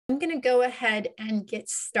I'm going to go ahead and get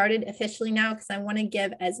started officially now because I want to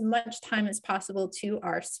give as much time as possible to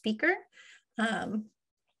our speaker. I'm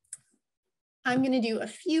going to do a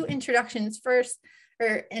few introductions first,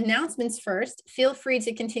 or announcements first. Feel free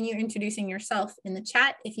to continue introducing yourself in the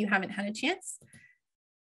chat if you haven't had a chance.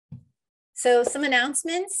 So some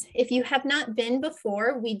announcements. If you have not been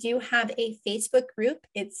before, we do have a Facebook group.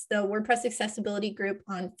 It's the WordPress Accessibility group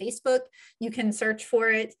on Facebook. You can search for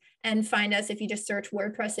it and find us if you just search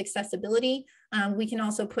WordPress Accessibility. We can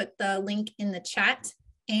also put the link in the chat.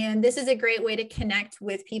 And this is a great way to connect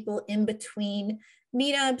with people in between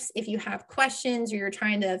meetups. If you have questions or you're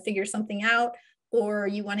trying to figure something out, or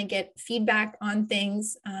you want to get feedback on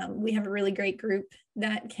things, we have a really great group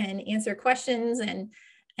that can answer questions and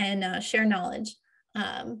share knowledge.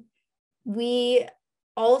 We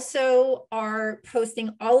also are posting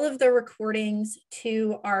all of the recordings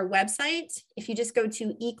to our website. If you just go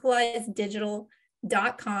to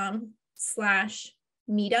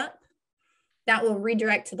equalizedigital.com/meetup, that will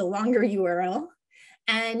redirect to the longer URL,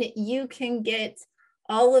 and you can get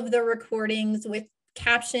all of the recordings with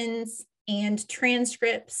captions and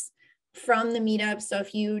transcripts from the meetup. So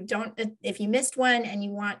if you missed one and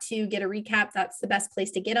you want to get a recap, that's the best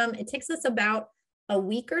place to get them. It takes us about a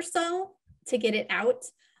week or so to get it out,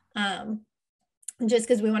 just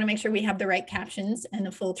because we want to make sure we have the right captions and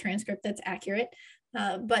a full transcript that's accurate.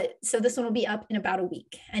 So this one will be up in about a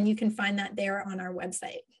week, and you can find that there on our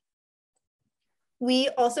website. We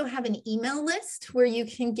also have an email list where you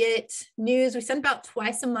can get news. We send about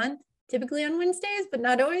twice a month, typically on Wednesdays, but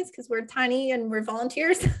not always because we're tiny and we're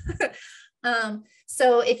volunteers.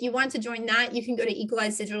 So if you want to join that, you can go to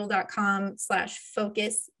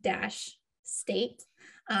equalizedigital.com/focus-state.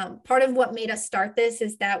 Part of what made us start this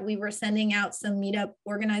is that we were sending out some meetup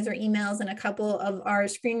organizer emails, and a couple of our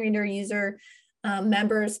screen reader user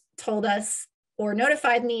members told us or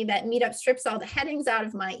notified me that Meetup strips all the headings out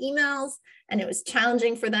of my emails, and it was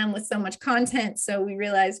challenging for them with so much content. So we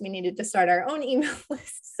realized we needed to start our own email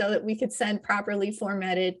list so that we could send properly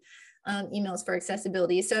formatted emails for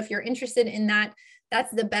accessibility. So if you're interested in that,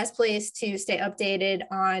 that's the best place to stay updated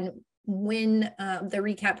on when the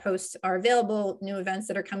recap posts are available, new events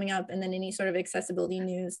that are coming up, and then any sort of accessibility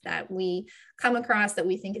news that we come across that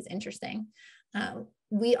we think is interesting.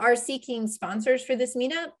 We are seeking sponsors for this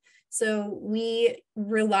meetup. So we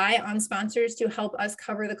rely on sponsors to help us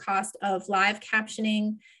cover the cost of live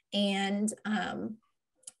captioning and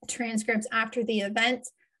transcripts after the event.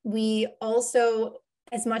 We also,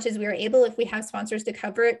 as much as we are able, if we have sponsors to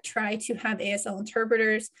cover it, try to have ASL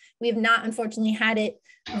interpreters. We have not, unfortunately, had it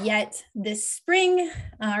yet this spring.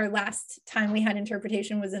 Our last time we had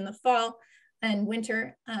interpretation was in the fall and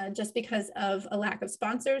winter, just because of a lack of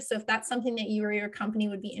sponsors. So if that's something that you or your company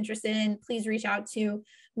would be interested in, please reach out to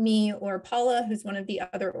me or Paula, who's one of the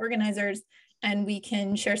other organizers, and we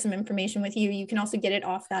can share some information with you. You can also get it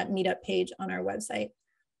off that meetup page on our website.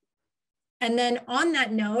 And then on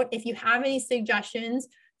that note, if you have any suggestions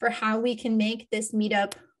for how we can make this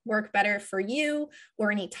meetup work better for you,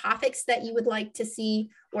 or any topics that you would like to see,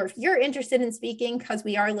 or if you're interested in speaking, because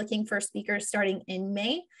we are looking for speakers starting in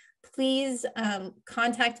May, please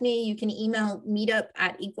contact me. You can email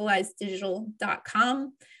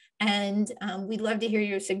meetup@equalizedigital.com. And we'd love to hear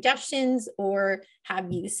your suggestions or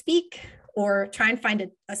have you speak, or try and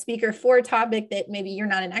find a speaker for a topic that maybe you're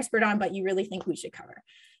not an expert on, but you really think we should cover.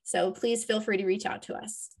 So please feel free to reach out to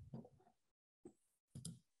us.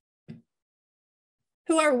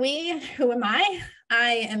 Who are we? Who am I?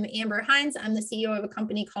 I am Amber Hines. I'm the CEO of a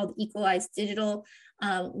company called Equalize Digital.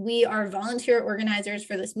 We are volunteer organizers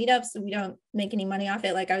for this meetup, so we don't make any money off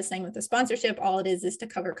it. Like I was saying with the sponsorship, all it is to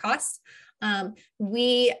cover costs.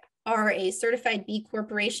 We are a certified B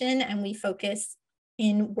Corporation, and we focus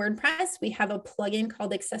in WordPress. We have a plugin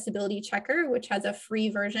called Accessibility Checker, which has a free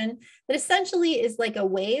version that essentially is like a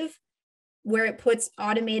Wave, where it puts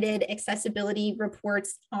automated accessibility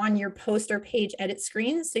reports on your post or page edit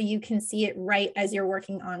screen, so you can see it right as you're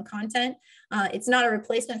working on content. It's not a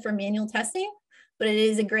replacement for manual testing, but it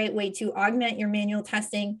is a great way to augment your manual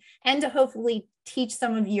testing and to hopefully teach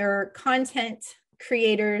some of your content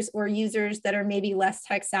creators or users that are maybe less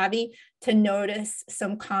tech savvy to notice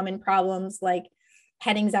some common problems like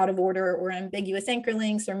headings out of order or ambiguous anchor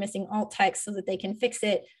links or missing alt text, so that they can fix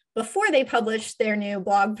it before they publish their new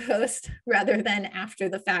blog post rather than after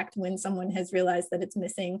the fact when someone has realized that it's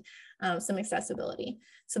missing some accessibility.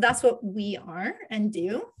 So that's what we are and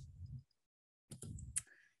do.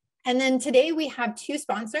 And then today we have two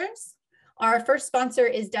sponsors. Our first sponsor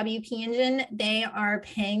is WP Engine. They are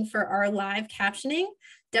paying for our live captioning.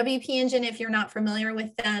 WP Engine, if you're not familiar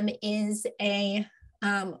with them, is a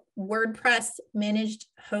WordPress managed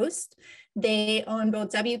host. They own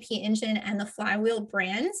both WP Engine and the Flywheel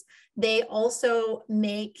brands. They also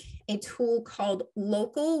make a tool called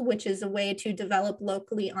Local, which is a way to develop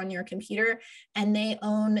locally on your computer. And they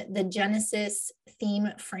own the Genesis theme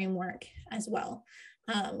framework as well.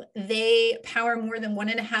 They power more than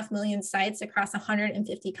 1.5 million sites across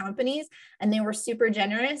 150 companies. And they were super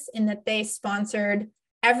generous in that they sponsored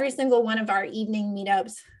every single one of our evening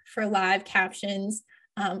meetups for live captions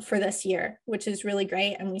for this year, which is really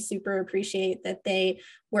great. And we super appreciate that they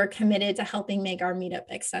were committed to helping make our meetup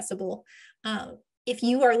accessible. If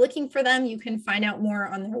you are looking for them, you can find out more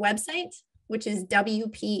on their website, which is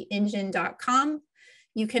wpengine.com.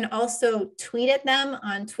 You can also tweet at them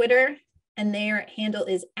on Twitter, and their handle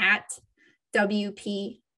is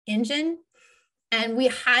 @WPEngine. And we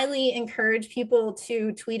highly encourage people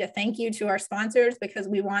to tweet a thank you to our sponsors, because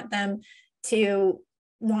we want them to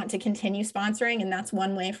want to continue sponsoring. And that's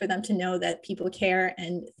one way for them to know that people care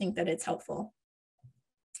and think that it's helpful.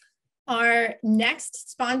 Our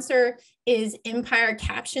next sponsor is Empire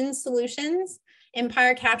Caption Solutions.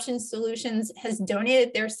 Empire Caption Solutions has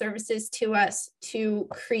donated their services to us to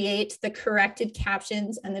create the corrected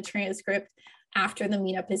captions and the transcript after the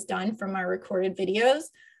meetup is done from our recorded videos.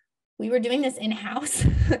 We were doing this in-house,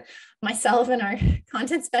 myself and our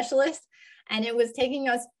content specialist, and it was taking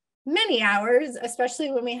us many hours,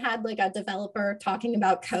 especially when we had like a developer talking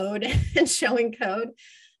about code and showing code.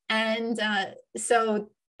 And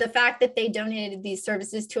so the fact that they donated these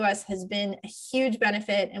services to us has been a huge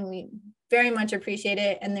benefit, and we very much appreciate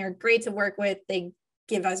it. And they're great to work with. They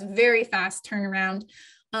give us very fast turnaround.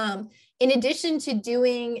 In addition to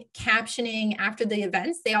doing captioning after the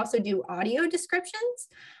events, they also do audio descriptions,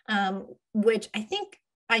 which I think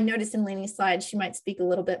I noticed in Lainey's slide, she might speak a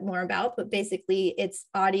little bit more about, but basically it's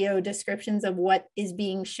audio descriptions of what is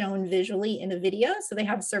being shown visually in a video. So they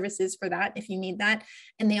have services for that if you need that.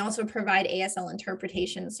 And they also provide ASL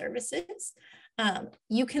interpretation services.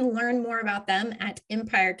 You can learn more about them at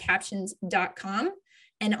empirecaptions.com.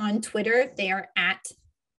 And on Twitter, they are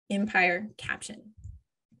 @EmpireCaption.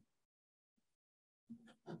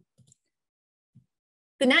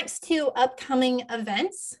 The next two upcoming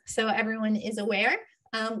events, so everyone is aware,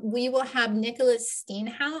 we will have Nicholas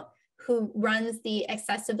Steenhout, who runs the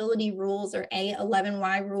Accessibility Rules, or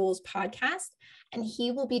A11Y Rules podcast, and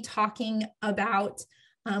he will be talking about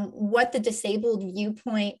what the disabled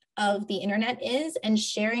viewpoint of the internet is, and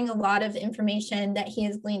sharing a lot of information that he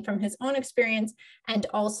has gleaned from his own experience and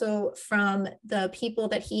also from the people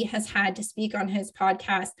that he has had to speak on his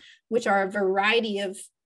podcast, which are a variety of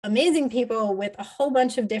amazing people with a whole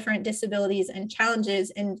bunch of different disabilities and challenges,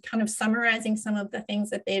 and kind of summarizing some of the things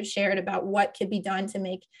that they've shared about what could be done to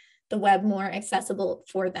make the web more accessible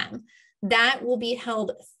for them. That will be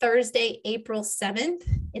held Thursday, April 7th.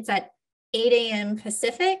 It's at 8 a.m.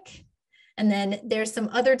 Pacific. And then there's some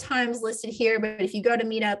other times listed here, but if you go to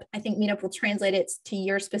Meetup, I think Meetup will translate it to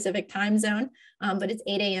your specific time zone, but it's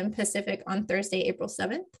 8 a.m. Pacific on Thursday, April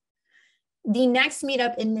 7th. The next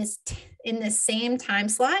meetup in this same time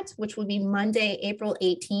slot, which will be Monday, April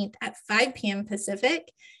 18th at 5 p.m.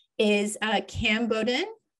 Pacific, is Cam Bowden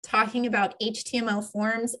talking about HTML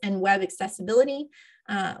forms and web accessibility.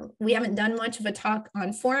 We haven't done much of a talk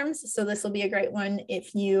on forms, so this will be a great one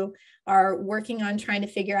if you are working on trying to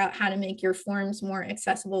figure out how to make your forms more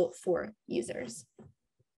accessible for users.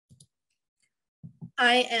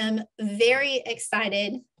 I am very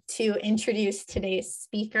excited to introduce today's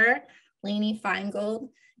speaker, Lainey Feingold.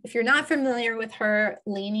 If you're not familiar with her,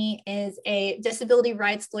 Lainey is a disability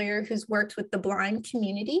rights lawyer who's worked with the blind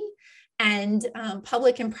community and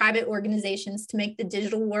public and private organizations to make the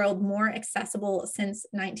digital world more accessible since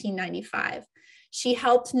 1995. She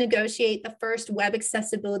helped negotiate the first web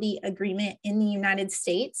accessibility agreement in the United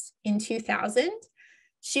States in 2000.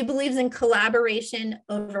 She believes in collaboration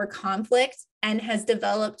over conflict and has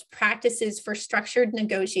developed practices for structured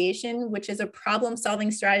negotiation, which is a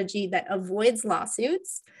problem-solving strategy that avoids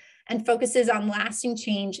lawsuits and focuses on lasting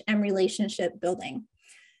change and relationship building.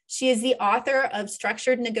 She is the author of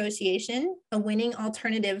Structured Negotiation, a winning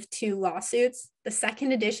alternative to lawsuits, the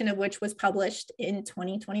second edition of which was published in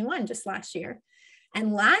 2021, just last year.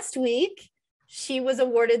 And last week, she was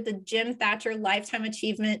awarded the Jim Thatcher Lifetime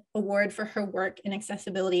Achievement Award for her work in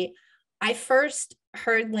accessibility. I first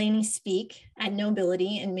heard Lainey speak at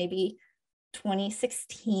Knowbility in maybe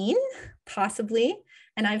 2016, possibly,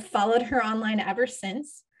 and I've followed her online ever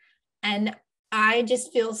since. And I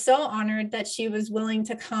just feel so honored that she was willing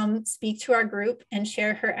to come speak to our group and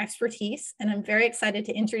share her expertise. And I'm very excited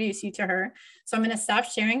to introduce you to her. So I'm going to stop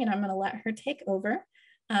sharing and I'm going to let her take over.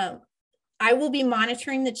 I will be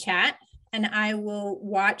monitoring the chat. and I will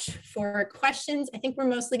watch for questions. I think we're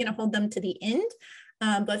mostly going to hold them to the end,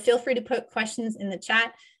 but feel free to put questions in the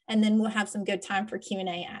chat, and then we'll have some good time for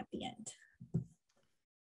Q&A at the end.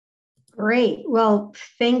 Great. Well,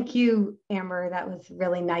 thank you, Amber. That was a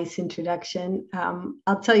really nice introduction.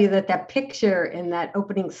 I'll tell you that that picture in that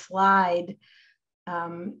opening slide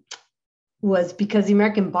was because the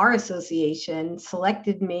American Bar Association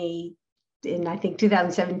selected me in, I think,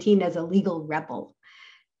 2017 as a legal rebel.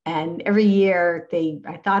 And every year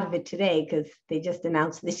I thought of it today because they just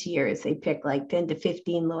announced this year's, they pick like 10 to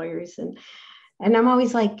 15 lawyers. And I'm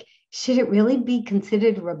always like, should it really be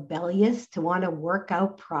considered rebellious to want to work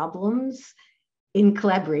out problems in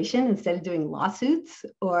collaboration instead of doing lawsuits,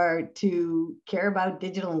 or to care about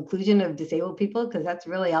digital inclusion of disabled people? Because that's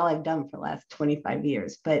really all I've done for the last 25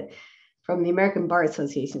 years. But from the American Bar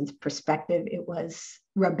Association's perspective, it was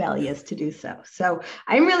rebellious to do so. So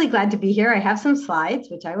I'm really glad to be here. I have some slides,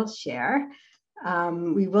 which I will share.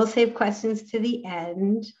 We will save questions to the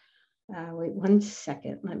end. Wait 1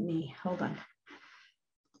 second. Hold on.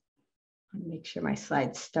 Let me make sure my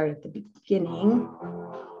slides start at the beginning.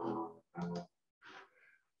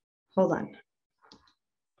 Hold on.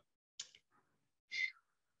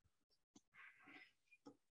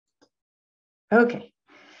 Okay,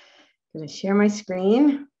 I'm going to share my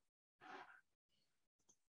screen.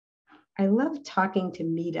 I love talking to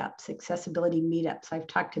meetups, accessibility meetups. I've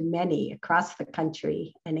talked to many across the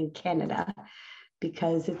country and in Canada,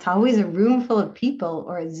 because it's always a room full of people,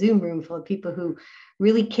 or a Zoom room full of people who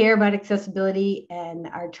really care about accessibility and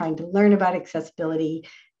are trying to learn about accessibility.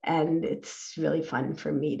 And it's really fun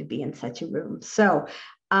for me to be in such a room. So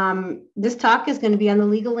this talk is going to be on the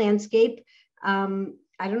legal landscape.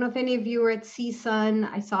 I don't know if any of you were at CSUN.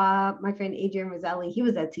 I saw my friend Adrian Roselli, he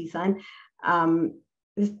was at CSUN.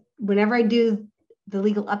 Whenever I do the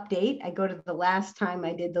legal update, I go to the last time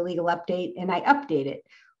I did the legal update and I update it.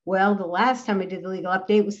 Well, the last time I did the legal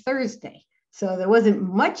update was Thursday. So there wasn't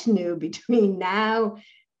much new between now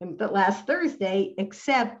and the last Thursday,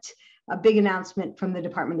 except a big announcement from the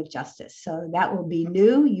Department of Justice. So that will be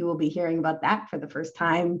new. You will be hearing about that for the first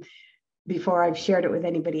time before I've shared it with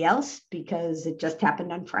anybody else, because it just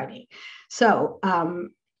happened on Friday. So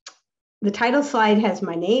the title slide has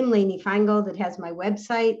my name, Lainey Feingold. It has my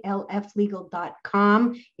website,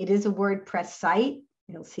 lflegal.com. It is a WordPress site.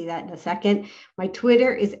 You'll see that in a second. My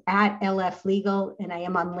Twitter is @lflegal, and I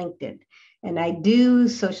am on LinkedIn. And I do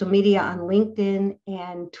social media on LinkedIn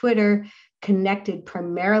and Twitter, connected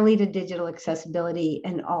primarily to digital accessibility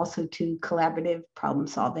and also to collaborative problem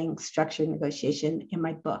solving, structured negotiation in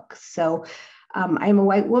my book. So I'm a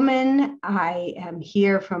white woman. I am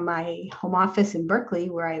here from my home office in Berkeley,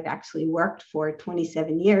 where I've actually worked for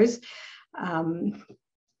 27 years.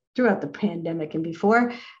 Throughout the pandemic and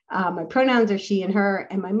before. My pronouns are she and her,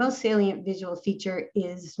 and my most salient visual feature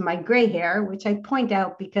is my gray hair, which I point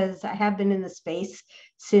out because I have been in the space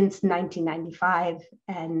since 1995,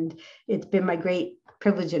 and it's been my great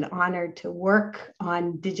privilege and honor to work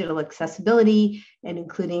on digital accessibility and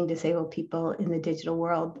including disabled people in the digital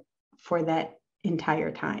world for that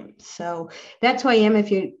entire time. So that's who I am.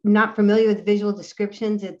 If you're not familiar with visual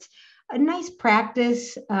descriptions, it's a nice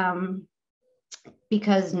practice.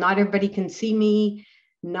 Because not everybody can see me.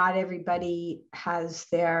 Not everybody has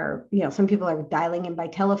their, some people are dialing in by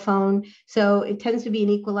telephone. So it tends to be an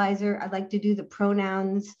equalizer. I like to do the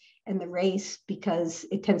pronouns and the race because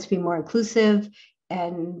it tends to be more inclusive.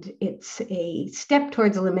 And it's a step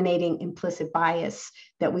towards eliminating implicit bias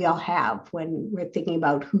that we all have when we're thinking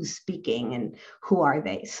about who's speaking and who are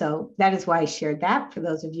they. So that is why I shared that for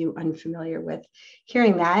those of you unfamiliar with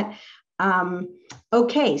hearing that.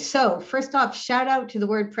 Okay, so first off, shout out to the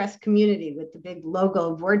WordPress community with the big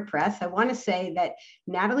logo of WordPress. I want to say that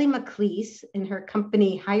Natalie McLeese and her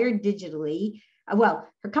company Hired Digitally,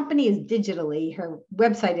 her company is Digitally, her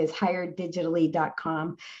website is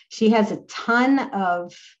hireddigitally.com. She has a ton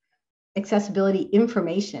of accessibility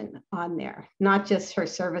information on there, not just her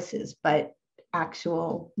services, but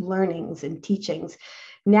actual learnings and teachings.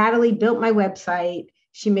 Natalie built my website.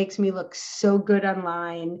 She makes me look so good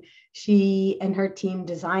online. She and her team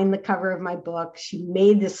designed the cover of my book. She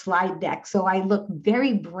made the slide deck. So I look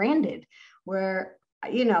very branded, where,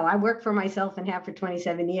 I work for myself and have for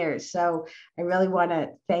 27 years. So I really want to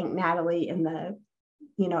thank Natalie and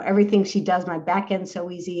everything she does. My back end's so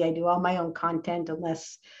easy. I do all my own content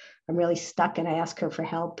unless I'm really stuck and I ask her for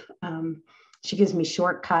help. She gives me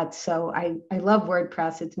shortcuts. So I love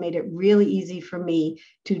WordPress. It's made it really easy for me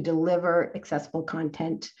to deliver accessible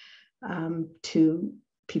content to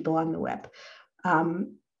people on the web.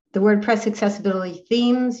 The WordPress accessibility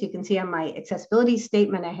themes, you can see on my accessibility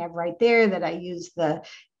statement I have right there that I use the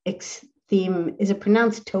theme. Is it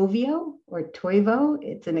pronounced Tovio or Toivo?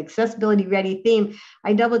 It's an accessibility ready theme.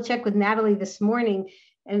 I double checked with Natalie this morning,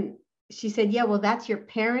 and she said, yeah, well, that's your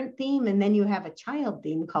parent theme. And then you have a child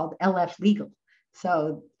theme called LF Legal.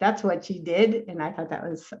 So that's what she did. And I thought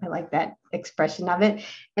I like that expression of it.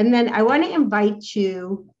 And then I want to invite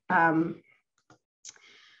you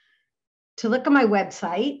to look at my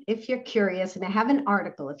website if you're curious. And I have an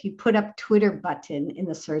article, if you put up Twitter button in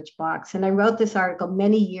the search box. And I wrote this article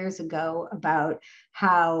many years ago about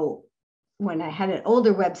how when I had an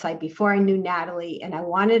older website before I knew Natalie, and I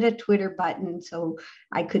wanted a Twitter button so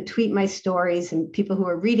I could tweet my stories and people who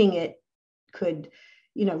were reading it could,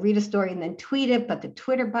 read a story and then tweet it, but the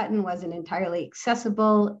Twitter button wasn't entirely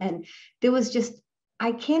accessible. And there was just,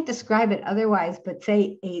 I can't describe it otherwise, but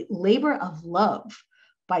say a labor of love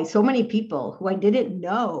by so many people who I didn't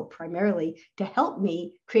know primarily to help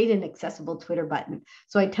me create an accessible Twitter button.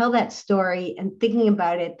 So I tell that story, and thinking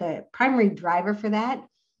about it, the primary driver for that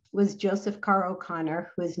was Joseph Carr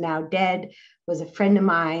O'Connor, who is now dead, was a friend of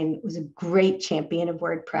mine, was a great champion of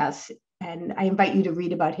WordPress. And I invite you to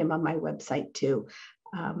read about him on my website too.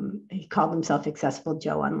 He called himself Accessible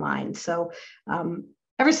Joe online. So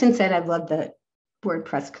ever since then, I've loved the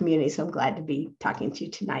WordPress community. So I'm glad to be talking to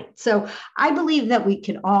you tonight. So I believe that we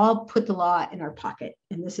can all put the law in our pocket.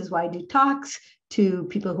 And this is why I do talks to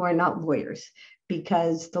people who are not lawyers,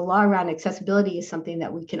 because the law around accessibility is something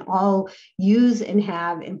that we can all use and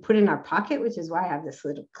have and put in our pocket, which is why I have this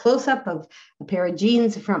little close-up of a pair of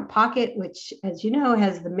jeans, a front pocket, which, as you know,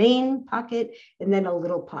 has the main pocket and then a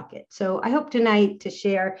little pocket. So I hope tonight to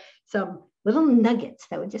share some little nuggets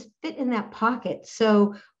that would just fit in that pocket.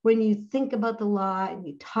 So when you think about the law and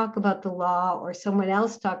you talk about the law, or someone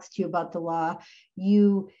else talks to you about the law,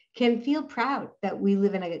 you can feel proud that we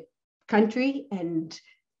live in a country, and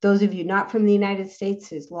those of you not from the United States,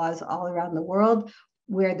 there's laws all around the world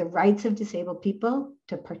where the rights of disabled people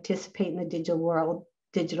to participate in the digital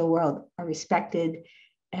world are respected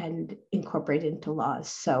and incorporated into laws.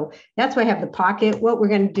 So that's why I have the pocket. What we're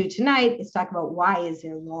going to do tonight is talk about why is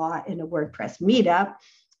there law in a WordPress meetup,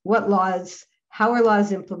 what laws, how are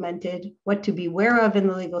laws implemented, what to beware of in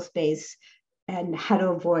the legal space, and how to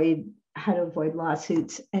avoid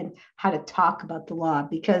lawsuits, and how to talk about the law.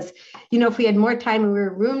 Because, if we had more time and we were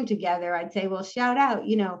in a room together, I'd say, well, shout out,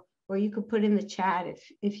 or you could put in the chat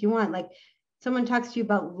if you want. Like, someone talks to you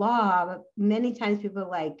about law, but many times people are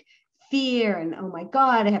like fear and, oh my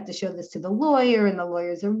God, I have to show this to the lawyer, and the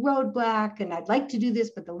lawyer's a roadblock, and I'd like to do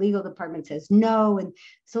this, but the legal department says no. And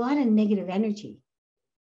there's a lot of negative energy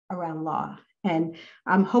around law. And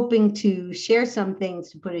I'm hoping to share some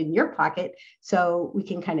things to put in your pocket so we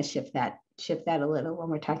can kind of shift that a little when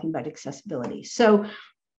we're talking about accessibility. So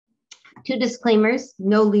 2 disclaimers: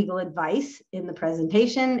 no legal advice in the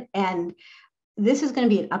presentation. And this is going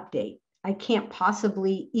to be an update. I can't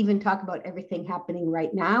possibly even talk about everything happening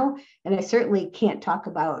right now. And I certainly can't talk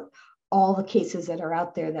about all the cases that are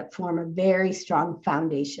out there that form a very strong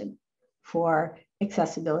foundation for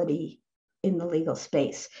accessibility in the legal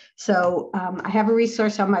space. So I have a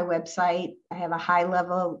resource on my website. I have a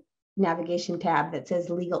high-level navigation tab that says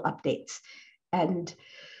legal updates. And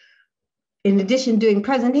in addition to doing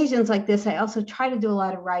presentations like this, I also try to do a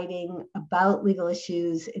lot of writing about legal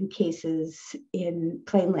issues and cases in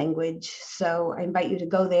plain language. So I invite you to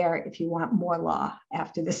go there if you want more law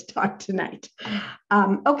after this talk tonight.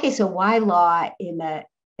 Okay, so why law in an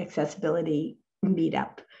accessibility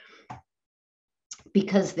meetup?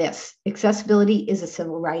 Because accessibility is a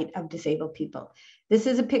civil right of disabled people. This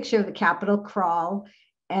is a picture of the Capitol crawl,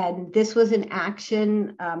 and this was an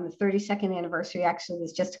action. The 32nd anniversary actually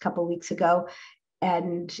was just a couple of weeks ago,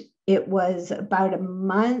 and it was about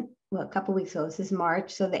a couple of weeks ago. This is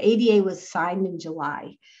March. So the ADA was signed in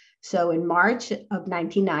July. So in March of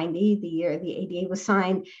 1990, the year the ADA was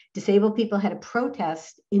signed, disabled people had a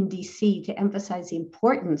protest in DC to emphasize the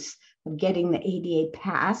importance of getting the ADA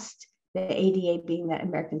passed. The ADA being the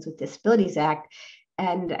Americans with Disabilities Act.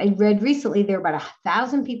 And I read recently there were about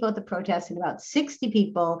 1,000 people at the protest, and about 60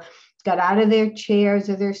 people got out of their chairs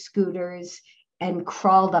or their scooters and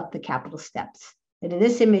crawled up the Capitol steps. And in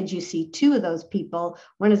this image, you see 2 of those people.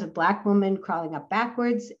 One is a Black woman crawling up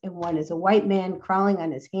backwards, and one is a white man crawling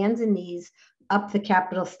on his hands and knees up the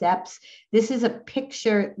Capitol steps. This is a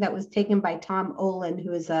picture that was taken by Tom Olin,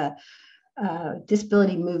 who is a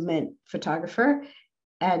disability movement photographer.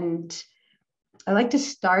 And I like to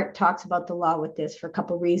start talks about the law with this for a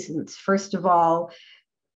couple of reasons. First of all,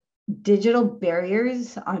 digital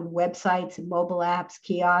barriers on websites and mobile apps,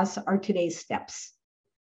 kiosks are today's steps.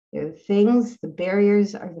 The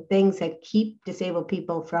barriers are the things that keep disabled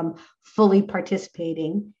people from fully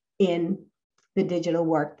participating in the digital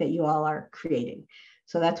work that you all are creating.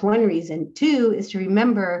 So that's one reason. Two is to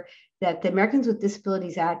remember that the Americans with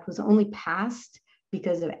Disabilities Act was only passed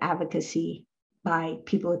because of advocacy by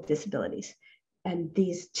people with disabilities. And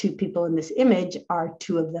these two people in this image are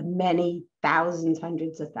two of the many thousands,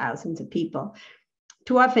 hundreds of thousands of people.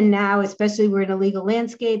 Too often now, especially we're in a legal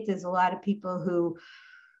landscape, there's a lot of people who,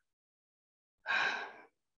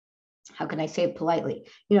 how can I say it politely?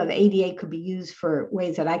 You know, the ADA could be used for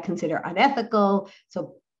ways that I consider unethical.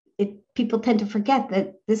 So people tend to forget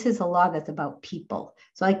that this is a law that's about people.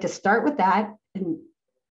 So I like to start with that, and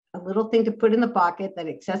a little thing to put in the pocket, that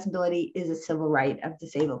accessibility is a civil right of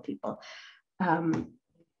disabled people.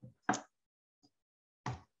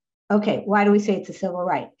 Okay, why do we say it's a civil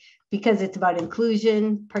right? Because it's about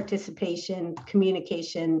inclusion, participation,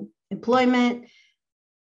 communication, employment.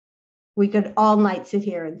 We could all night sit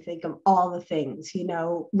here and think of all the things, you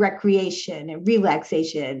know, recreation and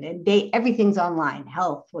relaxation and everything's online,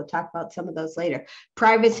 health. We'll talk about some of those later.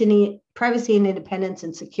 Privacy and independence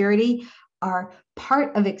and security are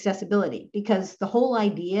part of accessibility, because the whole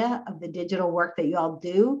idea of the digital work that you all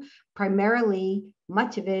do, primarily,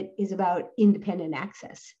 much of it is about independent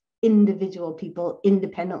access, individual people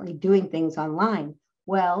independently doing things online.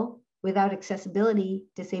 Well, without accessibility,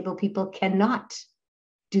 disabled people cannot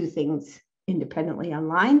do things independently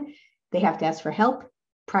online. They have to ask for help.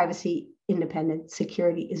 Privacy, independence,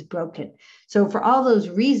 security is broken. So for all those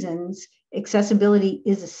reasons, accessibility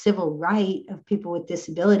is a civil right of people with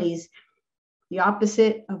disabilities. The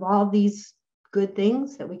opposite of all these good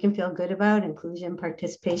things that we can feel good about, inclusion,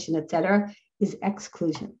 participation, et cetera, is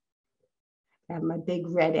exclusion. I have my big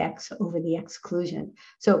red X over the exclusion.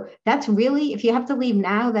 So that's really, if you have to leave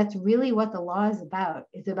now, that's really what the law is about.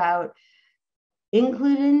 It's about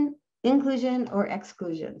inclusion or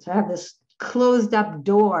exclusion. So I have this closed up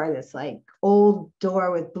door, this like old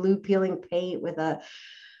door with blue peeling paint with a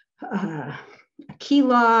key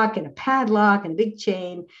lock and a padlock and a big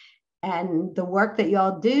chain. And the work that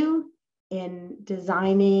y'all do in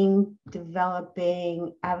designing,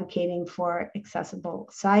 developing, advocating for accessible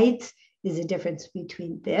sites is a difference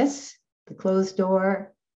between this, the closed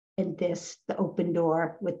door, and this, the open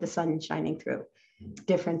door with the sun shining through.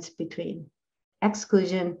 Difference between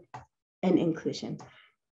exclusion and inclusion.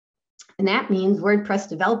 And that means WordPress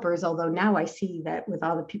developers, although now I see that with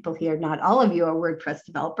all the people here, not all of you are WordPress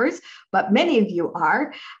developers, but many of you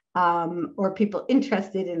are, or people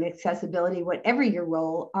interested in accessibility, whatever your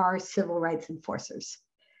role, are civil rights enforcers,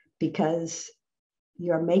 because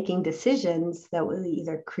you're making decisions that will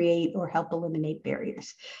either create or help eliminate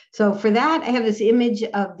barriers. So for that, I have this image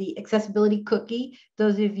of the accessibility cookie.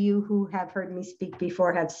 Those of you who have heard me speak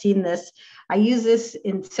before have seen this. I use this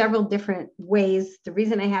in several different ways. The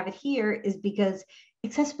reason I have it here is because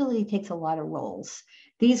accessibility takes a lot of roles.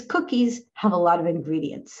 These cookies have a lot of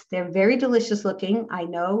ingredients. They're very delicious looking. I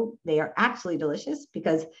know they are actually delicious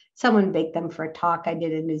because someone baked them for a talk I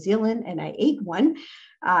did in New Zealand and I ate one.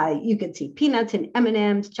 You can see peanuts and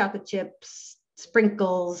M&Ms, chocolate chips,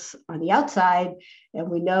 sprinkles on the outside. And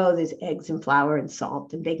we know there's eggs and flour and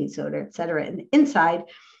salt and baking soda, et cetera, in the inside.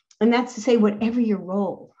 And that's to say, whatever your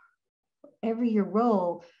role,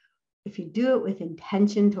 if you do it with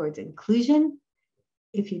intention towards inclusion,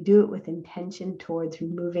 if you do it with intention towards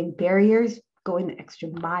removing barriers, going the extra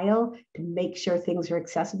mile to make sure things are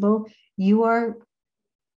accessible, you are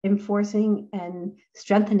enforcing and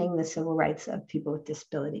strengthening the civil rights of people with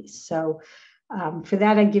disabilities. So for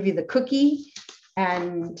that, I give you the cookie,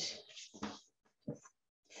 and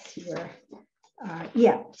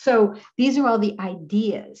so these are all the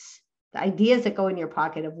ideas that go in your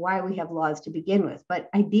pocket of why we have laws to begin with, but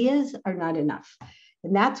ideas are not enough.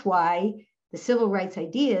 And that's why the civil rights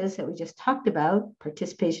ideas that we just talked about,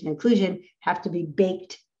 participation, inclusion, have to be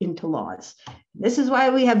baked into laws. This is why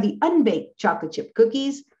we have the unbaked chocolate chip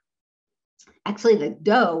cookies. Actually, the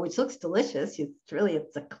dough, which looks delicious,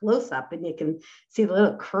 it's a close-up and you can see the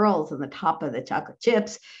little curls on the top of the chocolate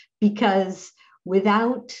chips, because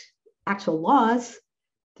without actual laws,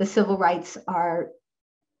 the civil rights are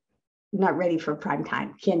not ready for prime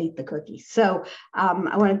time, can't eat the cookies. So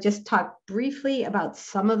I want to just talk briefly about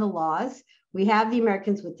some of the laws. We have the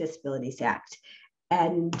Americans with Disabilities Act.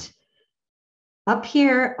 And up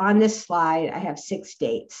here on this slide, I have 6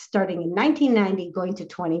 dates, starting in 1990, going to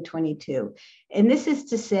 2022. And this is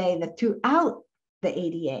to say that throughout the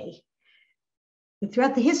ADA,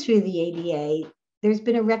 throughout the history of the ADA, there's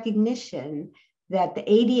been a recognition that the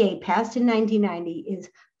ADA passed in 1990 is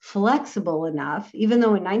flexible enough, even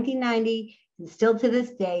though in 1990, and still to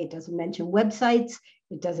this day, it doesn't mention websites,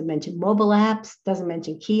 It doesn't mention mobile apps, doesn't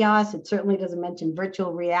mention kiosks. It certainly doesn't mention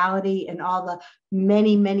virtual reality and all the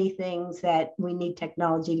many, many things that we need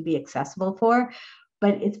technology to be accessible for.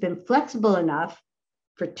 But it's been flexible enough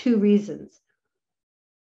for two reasons.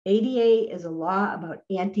 ADA is a law about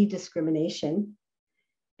anti-discrimination,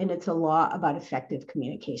 and it's a law about effective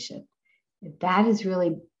communication. That is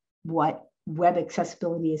really what web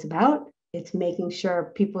accessibility is about. It's making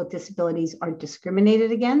sure people with disabilities aren't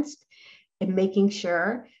discriminated against, and making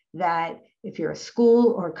sure that if you're a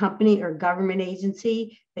school or a company or a government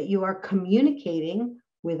agency, that you are communicating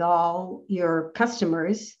with all your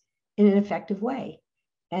customers in an effective way.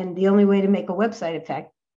 And the only way to make a website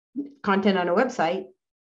content on a website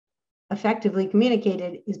effectively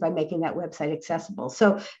communicated is by making that website accessible.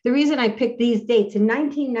 So the reason I picked these dates, in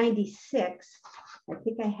 1996, I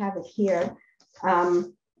think I have it here,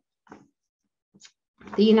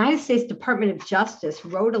 the United States Department of Justice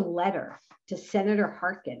wrote a letter to Senator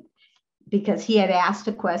Harkin because he had asked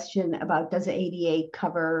a question about, does the ADA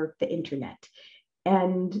cover the internet?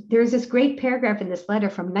 And there's this great paragraph in this letter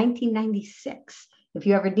from 1996. If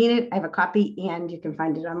you ever need it, I have a copy and you can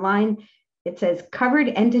find it online. It says, covered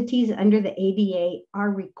entities under the ADA are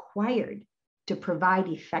required to provide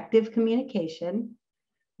effective communication,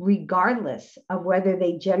 regardless of whether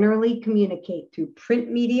they generally communicate through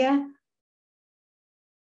print media,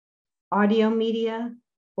 audio media,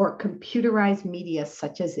 or computerized media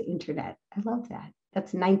such as the internet. I love that.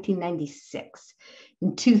 That's 1996.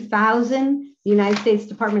 In 2000, the United States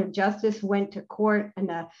Department of Justice went to court in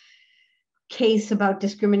a case about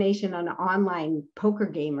discrimination on an online poker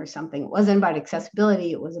game or something. It wasn't about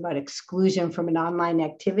accessibility. It was about exclusion from an online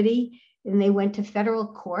activity. And they went to federal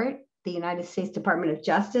court, the United States Department of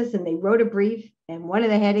Justice, and they wrote a brief. And one of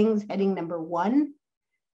the headings, heading number 1,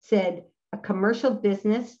 said, a commercial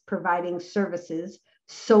business providing services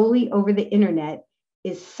solely over the internet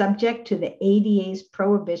is subject to the ADA's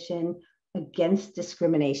prohibition against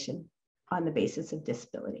discrimination on the basis of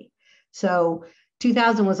disability. So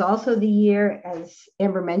 2000 was also the year, as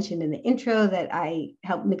Amber mentioned in the intro, that I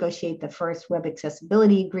helped negotiate the first web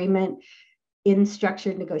accessibility agreement in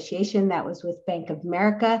structured negotiation. That was with Bank of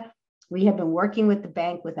America. We have been working with the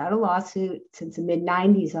bank without a lawsuit since the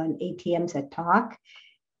mid-90s on ATMs that talk.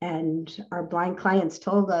 And our blind clients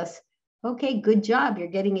told us, okay, good job. You're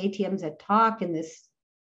getting ATMs that talk in this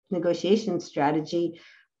negotiation strategy,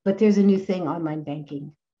 but there's a new thing, online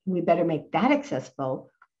banking. We better make that accessible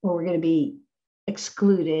or we're going to be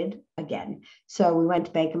excluded again. So we went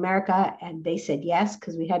to Bank of America and they said yes,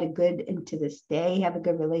 because we had a good, and to this day, have a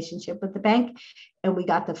good relationship with the bank. And we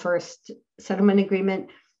got the first settlement agreement.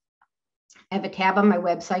 I have a tab on my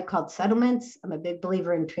website called Settlements. I'm a big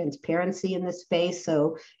believer in transparency in this space.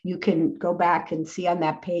 So you can go back and see on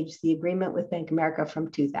that page the agreement with Bank of America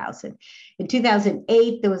from 2000. In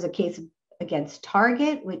 2008, there was a case against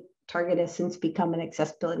Target. Target has since become an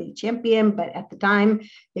accessibility champion, but at the time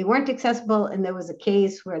they weren't accessible. And there was a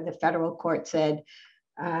case where the federal court said,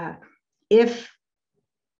 if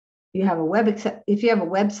you have a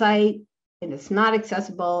website and it's not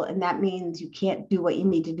accessible, and that means you can't do what you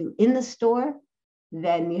need to do in the store,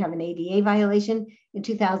 then you have an ADA violation. In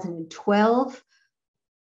 2012,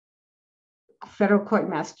 federal court in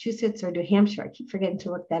Massachusetts or New Hampshire, I keep forgetting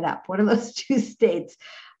to look that up, one of those two states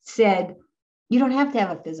said, you don't have to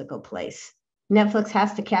have a physical place. Netflix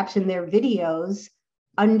has to caption their videos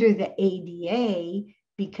under the ADA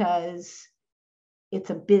because it's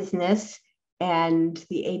a business and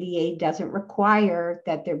the ADA doesn't require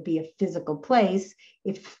that there be a physical place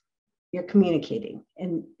if you're communicating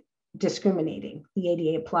and discriminating. The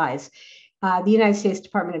ADA applies. The United States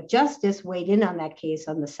Department of Justice weighed in on that case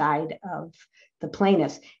on the side of the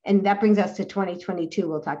plaintiffs. And that brings us to 2022.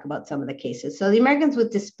 We'll talk about some of the cases. So the Americans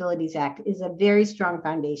with Disabilities Act is a very strong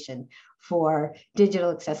foundation for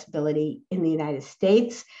digital accessibility in the United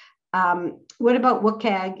States. What about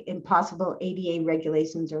WCAG and possible ADA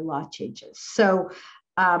regulations or law changes? So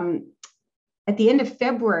at the end of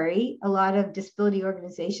February, a lot of disability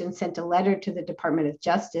organizations sent a letter to the Department of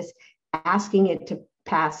Justice asking it to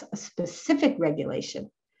pass a specific regulation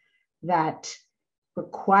that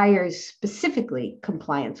requires specifically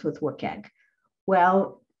compliance with WCAG.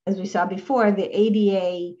 Well, as we saw before, the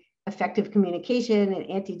ADA effective communication and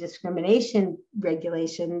anti-discrimination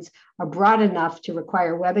regulations are broad enough to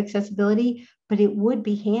require web accessibility, but it would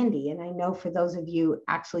be handy. And I know for those of you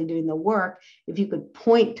actually doing the work, if you could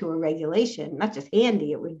point to a regulation, not just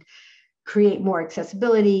handy, it would create more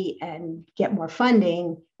accessibility and get more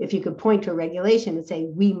funding. If you could point to a regulation and say,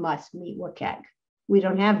 we must meet WCAG. We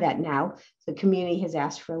don't have that now. The community has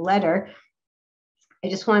asked for a letter. I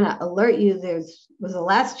just want to alert you, was the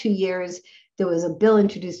last 2 years, there was a bill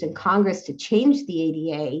introduced in Congress to change the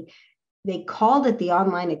ADA. They called it the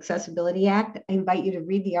Online Accessibility Act. I invite you to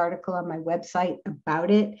read the article on my website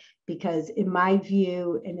about it, because in my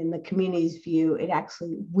view and in the community's view, it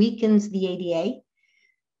actually weakens the ADA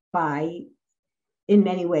in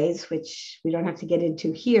many ways, which we don't have to get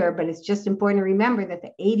into here, but it's just important to remember that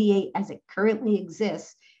the ADA as it currently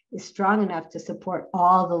exists is strong enough to support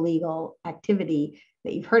all the legal activity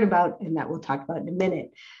that you've heard about and that we'll talk about in a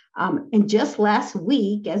minute. And just last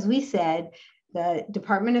week, as we said, the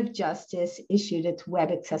Department of Justice issued its web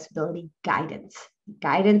accessibility guidance.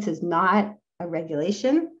 Guidance is not a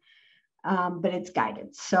regulation, but it's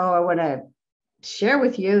guidance. So I want to share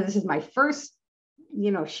with you, this is my first,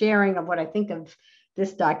 sharing of what I think of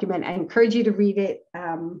this document. I encourage you to read it.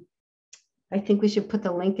 I think we should put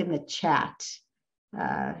the link in the chat.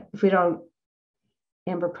 If we don't,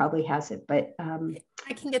 Amber probably has it, but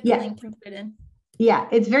I can get the link and put it in. Yeah,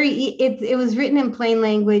 it's it was written in plain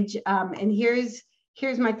language. And here's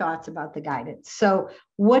my thoughts about the guidance. So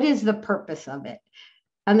what is the purpose of it?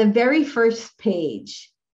 On the very first page,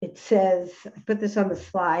 it says, I put this on the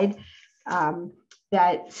slide,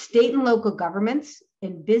 that state and local governments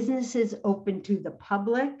and businesses open to the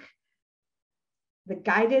public, the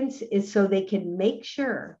guidance is so they can make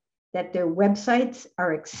sure that their websites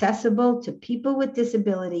are accessible to people with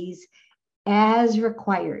disabilities as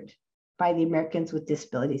required by the Americans with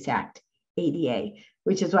Disabilities Act, ADA,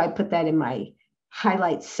 which is why I put that in my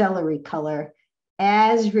highlight celery color,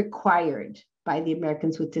 as required by the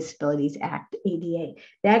Americans with Disabilities Act, ADA.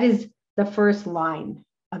 That is the first line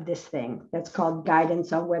of this thing that's called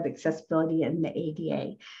Guidance on Web Accessibility and the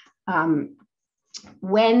ADA.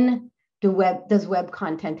 When does web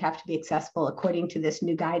content have to be accessible according to this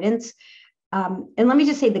new guidance? And let me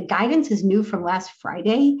just say, the guidance is new from last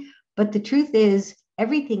Friday, but the truth is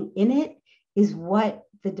everything in it is what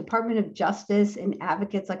the Department of Justice and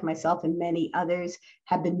advocates like myself and many others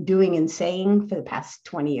have been doing and saying for the past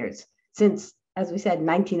 20 years. Since, as we said,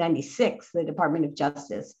 1996, the Department of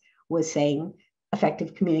Justice was saying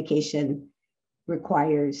effective communication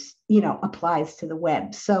requires, applies to the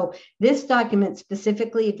web. So this document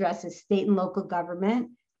specifically addresses state and local government,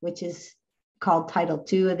 which is called Title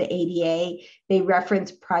II of the ADA. They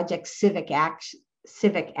reference Project Civic Access.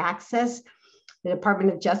 The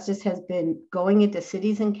Department of Justice has been going into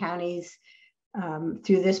cities and counties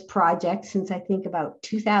through this project since I think about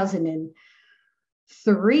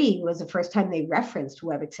 2003 was the first time they referenced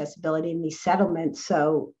web accessibility in these settlements.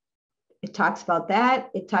 So it talks about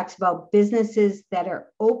that. It talks about businesses that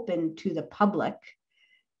are open to the public,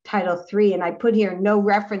 Title III. And I put here no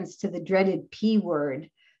reference to the dreaded P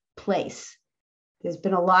word, place. There's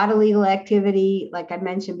been a lot of legal activity, like I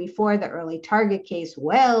mentioned before, the early Target case.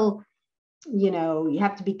 Well, you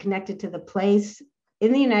have to be connected to the place.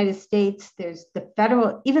 In the United States, there's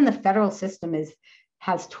even the federal system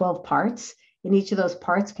has 12 parts, and each of those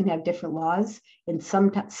parts can have different laws. And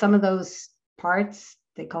some of those parts,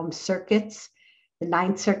 they call them circuits. The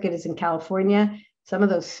Ninth Circuit is in California. Some of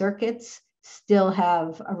those circuits still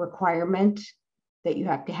have a requirement that you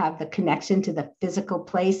have to have the connection to the physical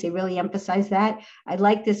place. They really emphasize that. I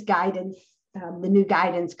like this guidance, the new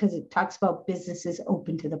guidance, because it talks about businesses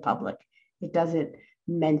open to the public. It doesn't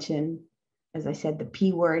mention, as I said, the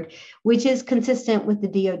P word, which is consistent with the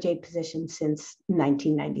DOJ position since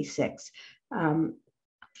 1996.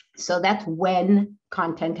 So that's when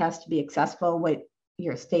content has to be accessible with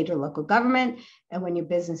your state or local government and when your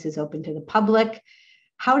business is open to the public.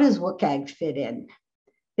 How does WCAG fit in?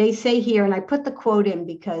 They say here, and I put the quote in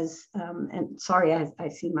because, and sorry, I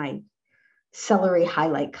see my celery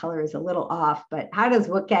highlight color is a little off, but how does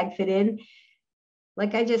WCAG fit in?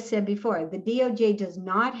 Like I just said before, the DOJ does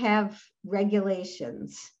not have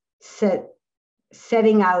regulations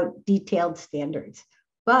setting out detailed standards,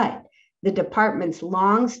 but the department's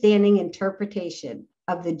long-standing interpretation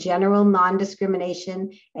of the general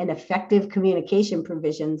non-discrimination and effective communication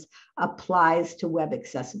provisions applies to web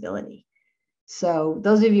accessibility. So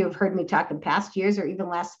those of you who have heard me talk in past years or even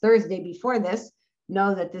last Thursday before this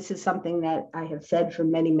know that this is something that I have said for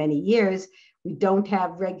many, many years. We don't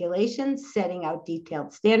have regulations setting out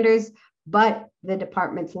detailed standards, but the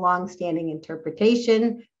department's longstanding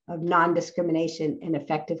interpretation of non-discrimination and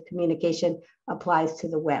effective communication applies to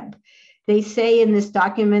the web. They say in this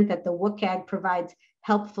document that the WCAG provides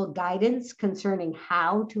helpful guidance concerning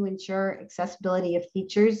how to ensure accessibility of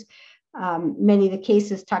features. Many of the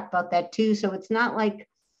cases talk about that too. So it's not like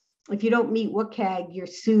if you don't meet WCAG, you're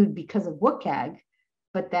sued because of WCAG,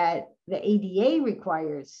 but that the ADA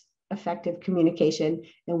requires effective communication,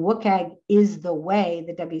 and WCAG is the way.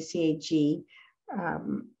 The WCAG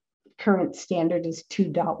current standard is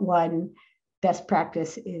 2.1. best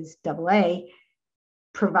practice is AA,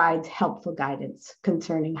 provides helpful guidance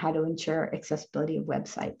concerning how to ensure accessibility of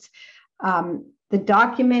websites. The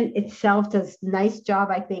document itself does a nice job,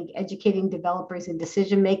 I think, educating developers and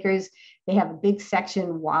decision makers. They have a big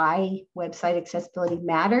section why website accessibility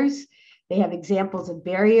matters. They have examples of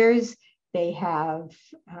barriers. They have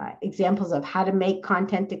examples of how to make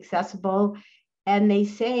content accessible. And they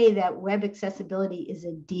say that web accessibility is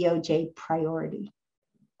a DOJ priority,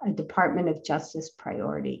 a Department of Justice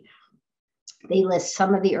priority. They list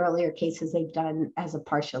some of the earlier cases they've done as a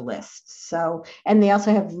partial list. So, and they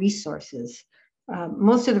also have resources.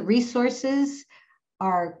 Most of the resources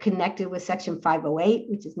are connected with Section 508,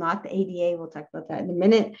 which is not the ADA. We'll talk about that in a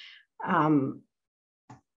minute.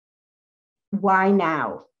 Why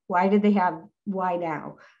now? Why did they have why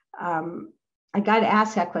now? I got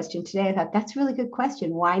asked that question today. I thought that's a really good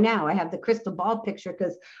question. Why now? I have the crystal ball picture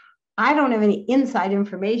because I don't have any inside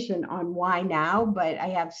information on why now, but I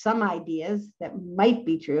have some ideas that might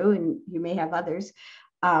be true, and you may have others.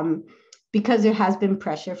 Because there has been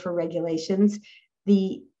pressure for regulations,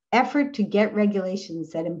 the effort to get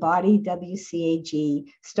regulations that embody WCAG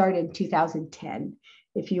started in 2010.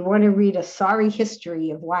 If you want to read a sorry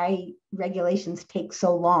history of why regulations take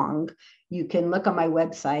so long, you can look on my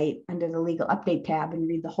website under the legal update tab and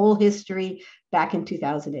read the whole history back in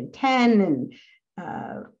 2010, and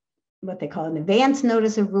what they call an advance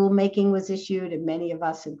notice of rulemaking was issued, and many of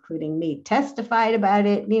us, including me, testified about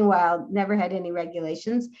it. Meanwhile, never had any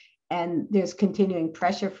regulations, and there's continuing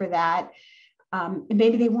pressure for that. And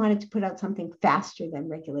maybe they wanted to put out something faster than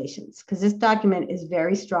regulations, because this document is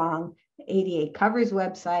very strong. The ADA covers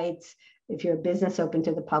websites if you're a business open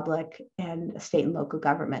to the public and a state and local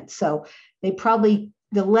government. So they probably,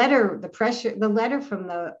 the letter from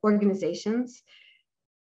the organizations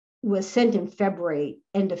was sent in February,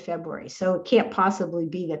 end of February. So it can't possibly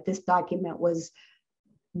be that this document was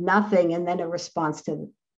nothing and then a response to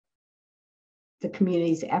the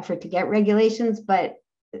community's effort to get regulations, but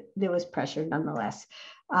there was pressure nonetheless.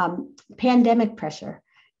 Pandemic pressure.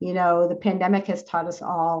 You know, the pandemic has taught us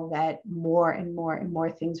all that more and more and more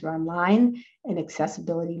things are online, and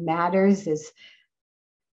accessibility matters. Is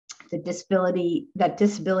disability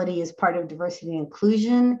is part of diversity and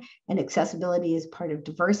inclusion, and accessibility is part of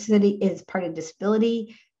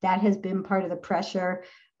disability. That has been part of the pressure.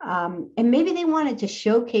 And maybe they wanted to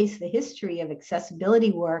showcase the history of accessibility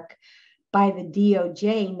work by the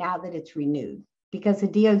DOJ now that it's renewed, because the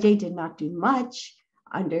DOJ did not do much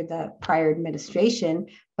under the prior administration,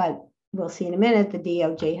 but we'll see in a minute, the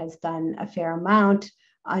DOJ has done a fair amount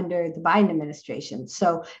under the Biden administration.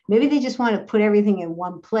 So maybe they just want to put everything in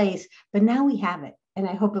one place, but now we have it. And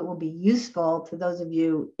I hope it will be useful to those of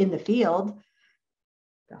you in the field.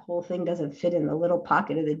 The whole thing doesn't fit in the little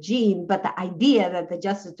pocket of the jean, but the idea that the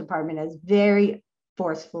Justice Department has very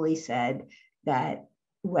forcefully said that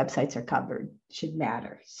websites are covered should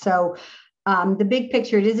matter. So the big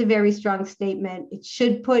picture, it is a very strong statement. It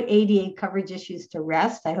should put ADA coverage issues to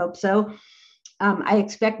rest. I hope so. I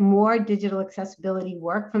expect more digital accessibility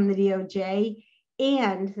work from the DOJ,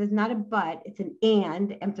 and there's not a but, it's an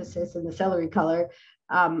and emphasis in the celery color.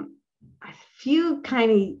 A few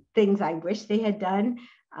kind of things I wish they had done.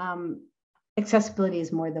 Accessibility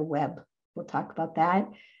is more than web. We'll talk about that.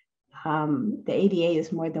 The ADA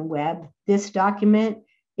is more than web. This document,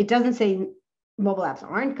 it doesn't say mobile apps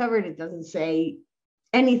aren't covered. It doesn't say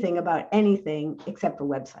anything about anything except for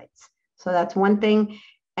websites. So that's one thing.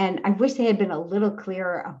 And I wish they had been a little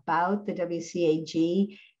clearer about the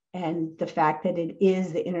WCAG and the fact that it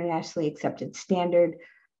is the internationally accepted standard,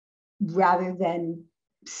 rather than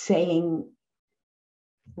saying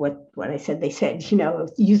what I said they said, you know,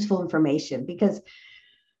 useful information. Because,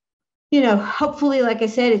 you know, hopefully, like I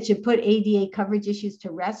said, it should put ADA coverage issues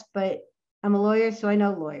to rest, but I'm a lawyer, so I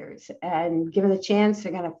know lawyers, and given the chance,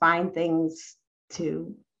 they're going to find things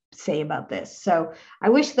to say about this. So I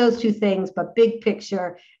wish those two things, but big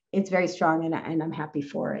picture, it's very strong, and I'm happy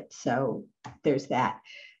for it. So there's that.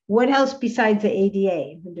 What else besides the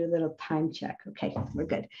ADA? We'll do a little time check. Okay, we're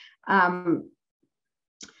good.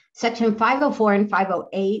 Section 504 and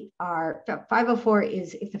 508 are, 504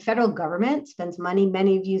 is if the federal government spends money.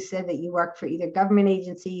 Many of you said that you work for either government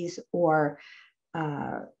agencies or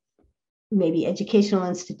maybe educational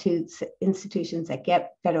institutions that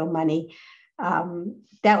get federal money.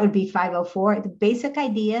 That would be 504. The basic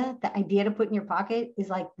idea, the idea to put in your pocket is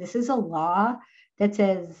like, this is a law that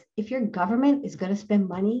says if your government is going to spend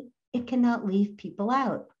money, it cannot leave people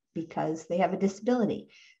out because they have a disability.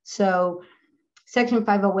 So Section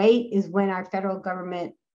 508 is when our federal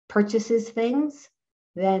government purchases things.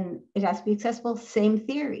 then it has to be accessible. Same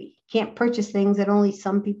theory. Can't purchase things that only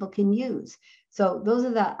some people can use. So those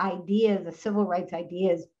are the ideas, the civil rights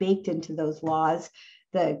ideas baked into those laws.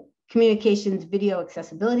 The Communications Video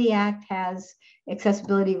Accessibility Act has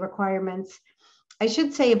accessibility requirements. I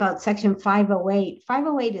should say about Section 508,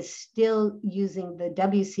 508 is still using the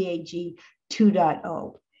WCAG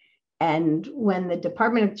 2.0. And when the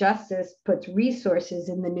Department of Justice puts resources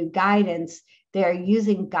in the new guidance, they're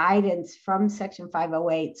using guidance from Section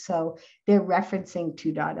 508. So they're referencing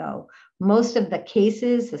 2.0. Most of the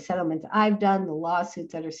cases, the settlements I've done, the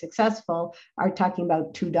lawsuits that are successful are talking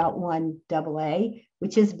about 2.1 AA,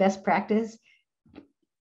 which is best practice.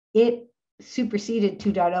 It superseded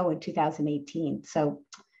 2.0 in 2018. So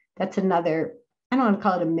that's another, I don't want to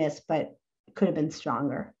call it a miss, but it could have been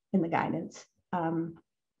stronger in the guidance.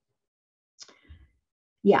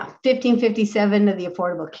 1557 of the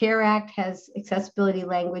Affordable Care Act has accessibility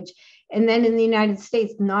language. And then in the United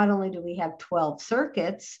States, not only do we have 12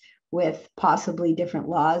 circuits with possibly different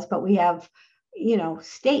laws, but we have,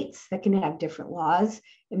 states that can have different laws.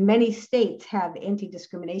 And many states have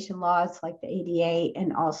anti-discrimination laws like the ADA,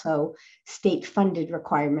 and also state funded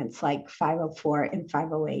requirements like 504 and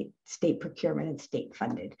 508, state procurement and state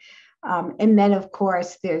funded. And then, of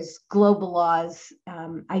course, there's global laws.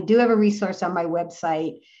 I do have a resource on my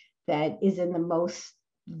website that is in the most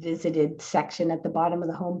visited section at the bottom of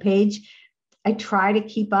the homepage. I try to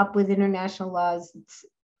keep up with international laws.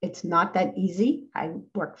 It's not that easy. I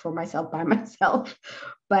work for myself by myself,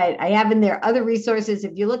 but I have in there other resources.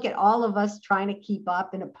 If you look at all of us trying to keep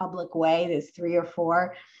up in a public way, there's 3 or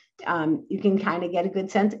 4, you can kind of get a good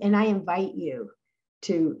sense. And I invite you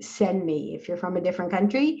to send me, if you're from a different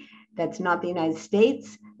country that's not the United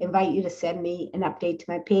States, invite you to send me an update to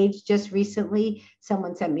my page. Just recently,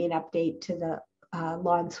 someone sent me an update to the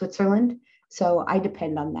law in Switzerland. So I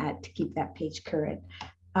depend on that to keep that page current.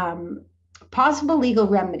 Possible legal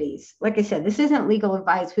remedies. Like I said, this isn't legal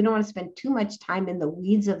advice. We don't want to spend too much time in the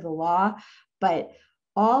weeds of the law, but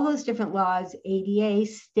all those different laws, ADA,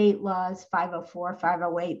 state laws, 504,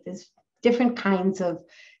 508, there's different kinds of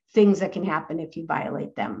things that can happen if you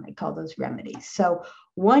violate them. I call those remedies. So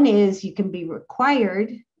one is you can be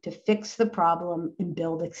required to fix the problem and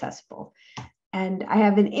build accessible. And I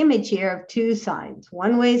have an image here of 2 signs.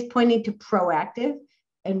 One way is pointing to proactive,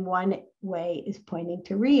 and one way is pointing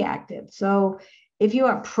to reactive. So if you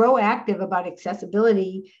are proactive about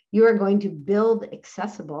accessibility, you are going to build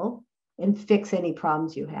accessible and fix any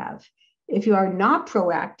problems you have. If you are not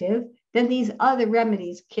proactive, then these other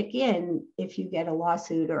remedies kick in. If you get a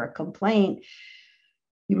lawsuit or a complaint,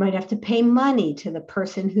 you might have to pay money to the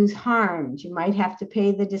person who's harmed. You might have to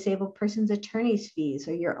pay the disabled person's attorney's fees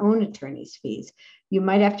or your own attorney's fees. You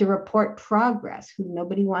might have to report progress.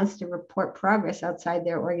 Nobody wants to report progress outside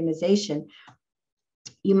their organization.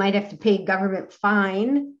 You might have to pay a government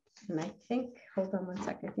fine. And I think, hold on one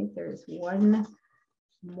second, I think there's one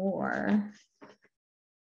more.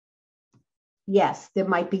 Yes, there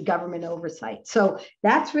might be government oversight. So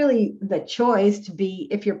that's really the choice to be,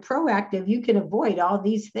 if you're proactive, you can avoid all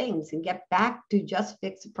these things and get back to just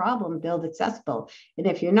fix a problem, build accessible. And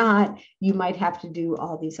if you're not, you might have to do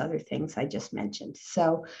all these other things I just mentioned.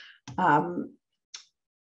 So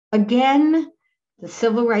again, the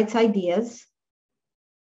civil rights ideas,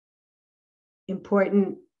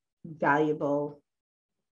 important, valuable,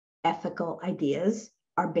 ethical ideas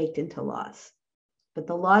are baked into laws. But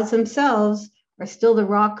the laws themselves are still the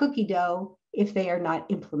raw cookie dough if they are not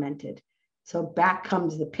implemented. So back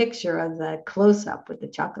comes the picture of the close-up with the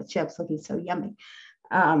chocolate chips looking so yummy.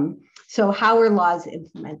 So how are laws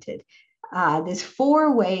implemented? There's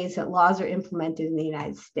 4 ways that laws are implemented in the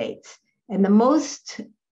United States. And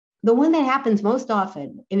the one that happens most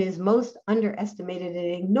often and is most underestimated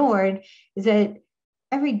and ignored is that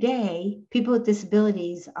every day people with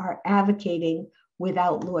disabilities are advocating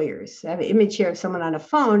without lawyers. I have an image here of someone on a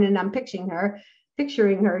phone, and I'm picturing her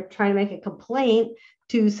trying to make a complaint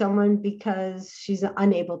to someone because she's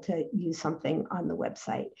unable to use something on the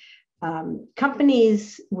website.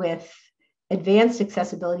 Companies with advanced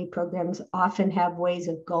accessibility programs often have ways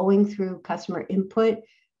of going through customer input,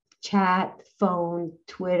 chat, phone,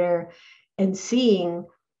 Twitter, and seeing,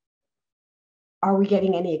 are we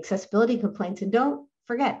getting any accessibility complaints? And don't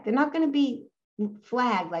forget, they're not going to be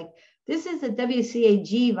flagged like, this is a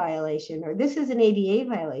WCAG violation, or this is an ADA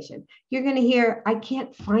violation. You're going to hear, I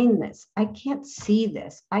can't find this. I can't see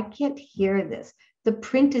this. I can't hear this. The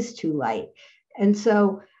print is too light. And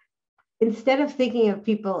so instead of thinking of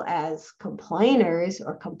people as complainers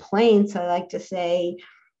or complaints, I like to say,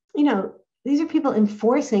 these are people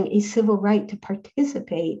enforcing a civil right to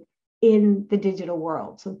participate in the digital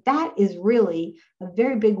world. So that is really a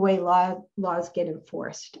very big way laws get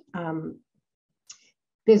enforced.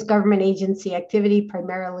 There's government agency activity,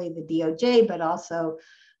 primarily the DOJ, but also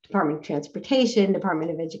Department of Transportation,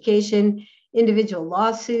 Department of Education, individual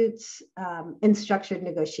lawsuits, and structured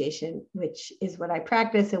negotiation, which is what I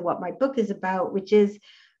practice and what my book is about, which is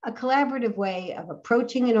a collaborative way of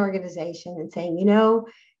approaching an organization and saying, you know,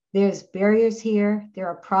 there's barriers here, there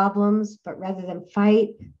are problems, but rather than fight,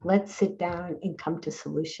 let's sit down and come to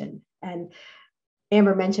solution. And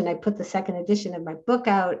Amber mentioned I put the second edition of my book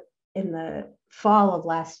out in the fall of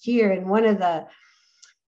last year. And one of the,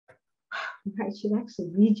 I should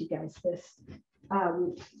actually read you guys this.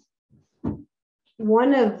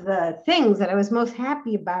 One of the things that I was most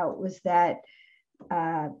happy about was that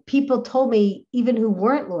people told me, even who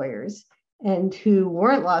weren't lawyers and who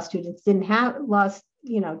weren't law students, didn't have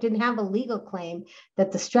a legal claim,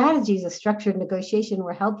 that the strategies of structured negotiation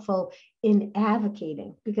were helpful in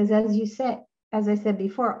advocating. Because as I said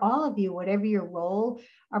before, all of you, whatever your role,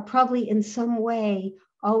 are probably in some way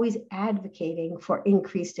always advocating for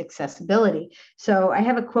increased accessibility. So I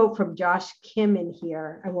have a quote from Josh Kim in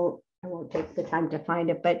here. I won't take the time to find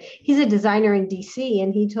it, but he's a designer in DC,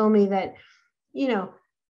 and he told me that, you know,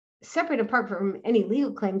 separate apart from any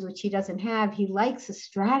legal claims, which he doesn't have, he likes the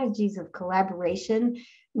strategies of collaboration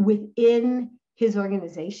within his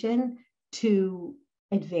organization to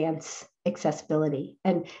advance accessibility.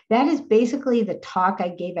 And that is basically the talk I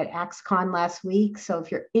gave at AXCON last week. So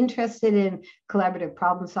if you're interested in collaborative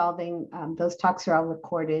problem solving, those talks are all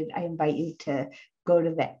recorded. I invite you to go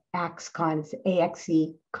to the AXCON, it's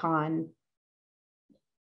AXECon.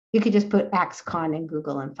 You could just put AXCON in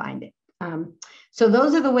Google and find it. So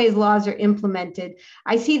those are the ways laws are implemented.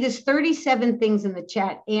 I see there's 37 things in the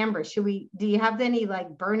chat. Amber, do you have any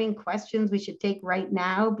like burning questions we should take right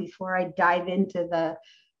now before I dive into the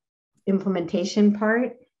implementation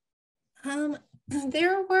part?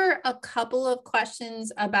 There were a couple of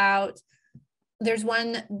questions about, there's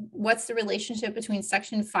one, what's the relationship between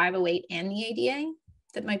Section 508 and the ADA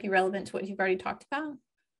that might be relevant to what you've already talked about?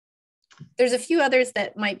 There's a few others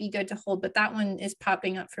that might be good to hold, but that one is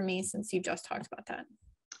popping up for me since you just talked about that.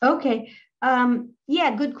 Okay.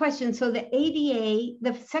 Yeah, good question. So the ADA,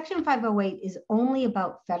 the Section 508 is only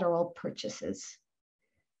about federal purchases.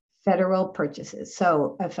 Federal purchases.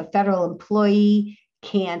 So if a federal employee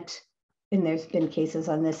can't, and there's been cases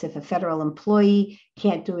on this, if a federal employee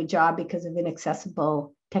can't do a job because of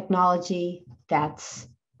inaccessible technology, that's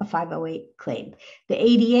a 508 claim. The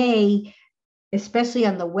ADA, especially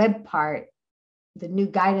on the web part, the new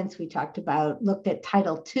guidance we talked about looked at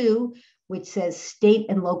Title II, which says state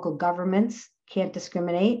and local governments can't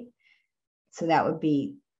discriminate. So that would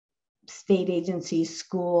be state agencies,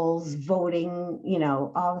 schools, voting, you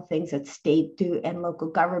know, all the things that state do, and local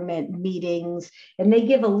government meetings. And they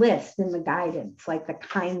give a list in the guidance, like the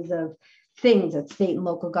kinds of things that state and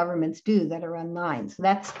local governments do that are online. So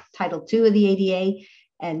that's Title II of the ADA.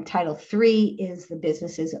 And Title III is the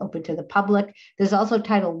businesses open to the public. There's also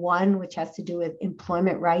Title I, which has to do with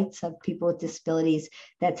employment rights of people with disabilities.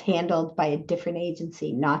 That's handled by a different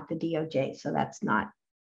agency, not the DOJ. So that's not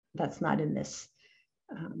in this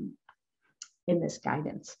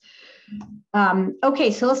guidance.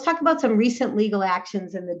 Okay, so let's talk about some recent legal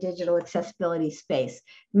actions in the digital accessibility space.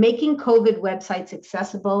 Making COVID websites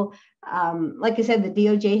accessible. Like I said, the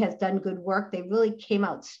DOJ has done good work. They really came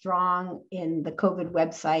out strong in the COVID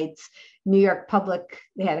websites. New York Public,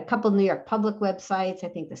 they had a couple New York Public websites, I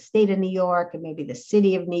think the state of New York and maybe the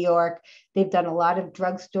city of New York. They've done a lot of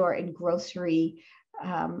drugstore and grocery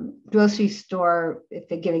store, if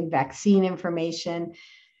they're giving vaccine information.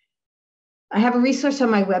 I have a resource on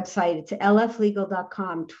my website. It's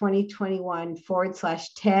lflegal.com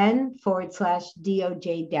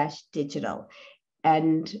 2021/10/DOJ-digital.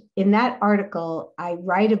 And in that article, I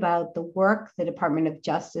write about the work the Department of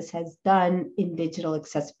Justice has done in digital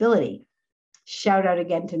accessibility. Shout out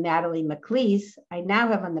again to Natalie McLeese. I now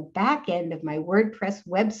have on the back end of my WordPress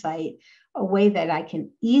website a way that I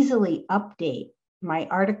can easily update my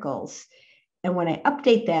articles. And when I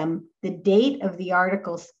update them, the date of the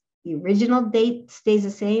articles, the original date stays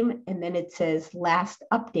the same, and then it says last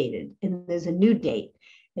updated, and there's a new date.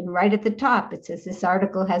 And right at the top, it says this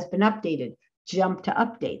article has been updated. Jump to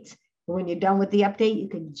updates. And when you're done with the update, you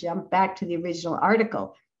can jump back to the original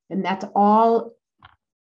article. And that's all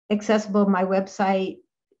accessible. My website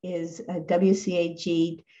is a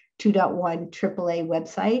WCAG 2.1 AAA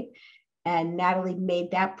website. And Natalie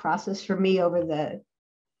made that process for me I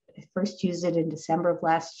first used it in December of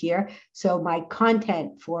last year. So my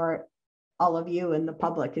content for all of you and the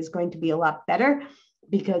public is going to be a lot better.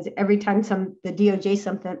 because every time the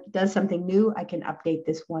DOJ does something new, I can update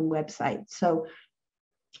this one website. So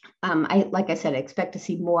like I said, I expect to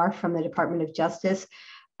see more from the Department of Justice,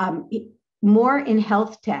 more in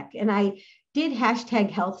health tech. And I did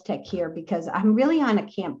hashtag health tech here because I'm really on a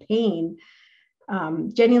campaign.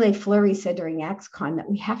 Jenny Leigh Fleury said during AxeCon that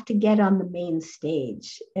we have to get on the main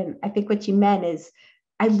stage. And I think what she meant is,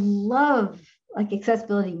 I love like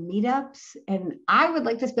accessibility meetups, and I would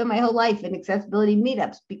like to spend my whole life in accessibility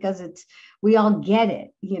meetups because we all get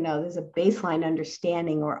it. There's a baseline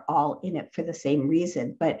understanding. We're all in it for the same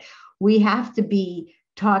reason, but we have to be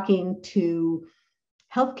talking to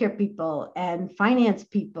healthcare people and finance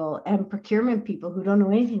people and procurement people who don't know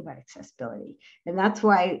anything about accessibility. And that's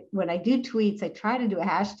why when I do tweets, I try to do a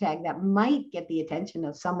hashtag that might get the attention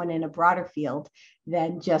of someone in a broader field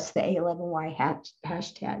than just the A11Y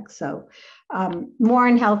hashtag. So more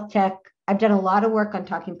in health tech. I've done a lot of work on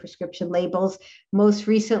talking prescription labels. Most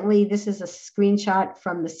recently, this is a screenshot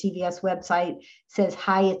from the CVS website. It says,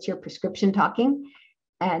 "Hi, it's your prescription talking."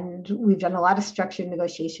 And we've done a lot of structured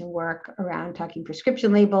negotiation work around talking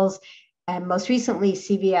prescription labels. And most recently,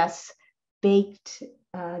 CVS baked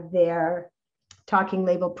their talking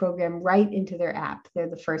label program right into their app. They're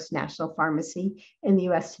the first national pharmacy in the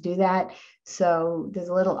US to do that. So there's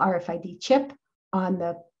a little RFID chip on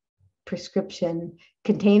the prescription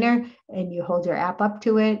container, and you hold your app up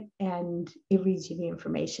to it and it reads you the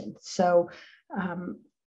information. So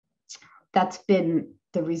that's been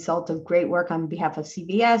the result of great work on behalf of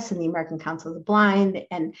CVS and the American Council of the Blind,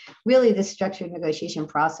 and really the structured negotiation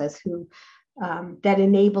process that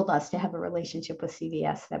enabled us to have a relationship with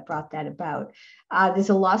CVS that brought that about. There's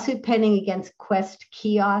a lawsuit pending against Quest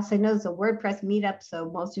Kiosks. I know there's a WordPress meetup,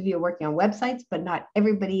 so most of you are working on websites, but not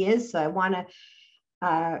everybody is. So I want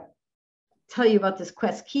to tell you about this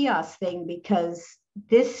Quest Kiosk thing, because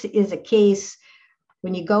this is a case.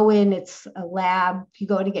 When you go in, it's a lab, you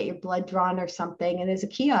go to get your blood drawn or something, and there's a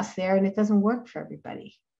kiosk there and it doesn't work for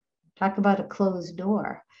everybody. Talk about a closed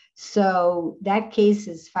door. So that case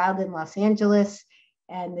is filed in Los Angeles,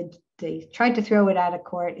 and they tried to throw it out of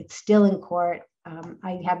court. It's still in court.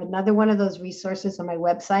 I have another one of those resources on my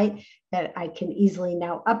website that I can easily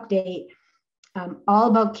now update, all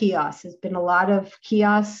about kiosks. There's been a lot of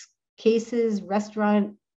kiosk cases,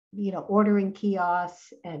 restaurant, ordering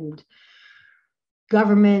kiosks, and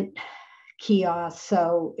government kiosks.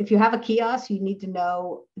 So if you have a kiosk, you need to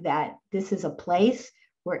know that this is a place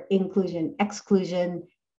where inclusion, exclusion,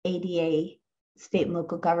 ADA, state and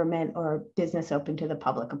local government, or business open to the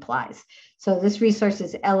public applies. So this resource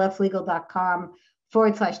is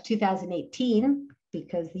lflegal.com/2018,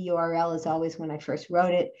 because the URL is always when I first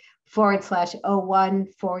wrote it,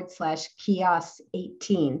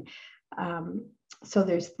 /01//kiosk18. So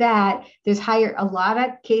there's that. There's a lot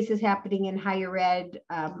of cases happening in higher ed.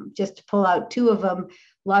 Just to pull out two of them,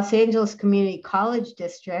 Los Angeles Community College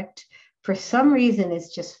District, for some reason,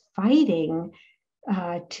 is just fighting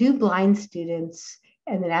two blind students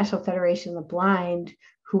and the National Federation of the Blind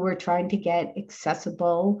who were trying to get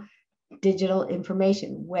accessible digital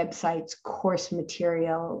information, websites, course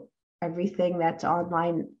material, everything that's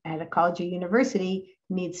online at a college or university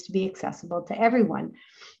needs to be accessible to everyone.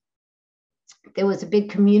 There was a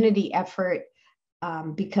big community effort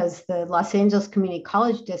because the Los Angeles Community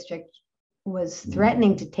College District was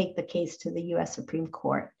threatening to take the case to the US Supreme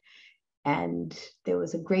Court. And there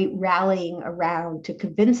was a great rallying around to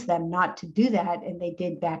convince them not to do that. And they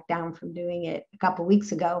did back down from doing it a couple of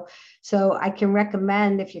weeks ago. So I can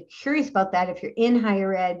recommend, if you're curious about that, if you're in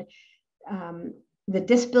higher ed, the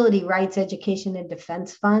Disability Rights Education and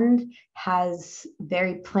Defense Fund has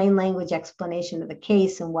very plain language explanation of the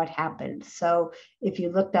case and what happened. So if you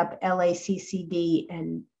looked up LACCD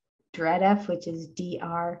and DREDF, which is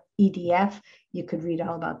DREDF, you could read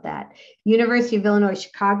all about that. University of Illinois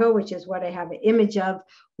Chicago, which is what I have an image of,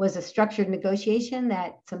 was a structured negotiation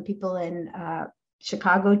that some people in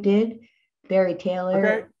Chicago did. Barry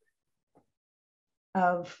Taylor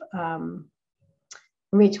of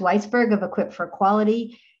Rach Weisberg of Equip for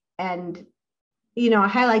Equality. And, I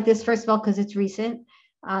highlight this first of all because it's recent.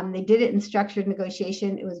 They did it in structured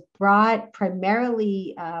negotiation. It was brought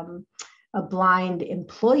primarily a blind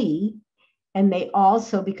employee. And they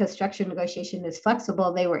also, because structured negotiation is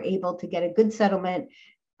flexible, they were able to get a good settlement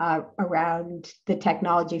around the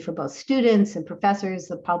technology for both students and professors,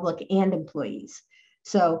 the public, and employees.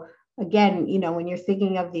 So again, when you're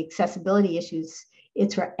thinking of the accessibility issues,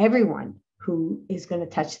 it's for everyone who is going to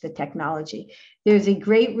touch the technology. There's a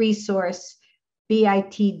great resource,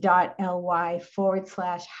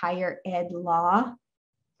 bit.ly/higher ed law,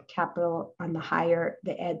 capital on the higher,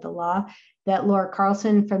 the ed, the law, that Laura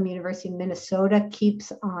Carlson from University of Minnesota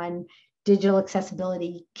keeps on digital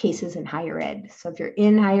accessibility cases in higher ed. So if you're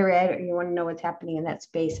in higher ed or you want to know what's happening in that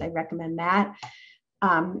space, I recommend that.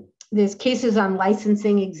 There's cases on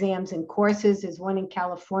licensing exams and courses. There's one in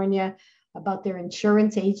California about their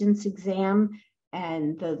insurance agents exam,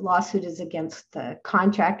 and the lawsuit is against the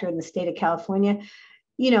contractor in the state of California.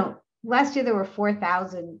 You know, last year there were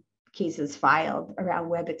 4,000 cases filed around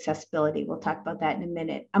web accessibility. We'll talk about that in a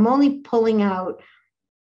minute. I'm only pulling out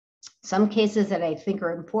some cases that I think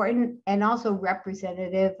are important and also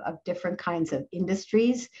representative of different kinds of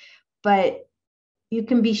industries, but you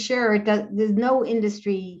can be sure there's no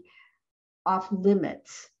industry off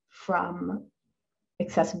limits from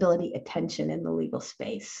accessibility attention in the legal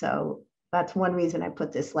space. So that's one reason I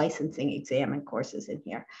put this licensing exam and courses in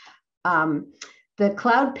here. The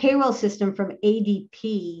cloud payroll system from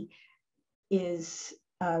ADP is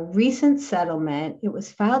a recent settlement. It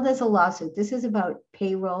was filed as a lawsuit. This is about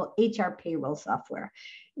payroll, HR payroll software.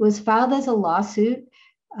 It was filed as a lawsuit.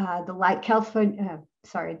 The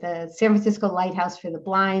San Francisco Lighthouse for the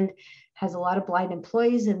Blind has a lot of blind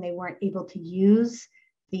employees, and they weren't able to use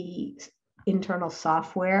the internal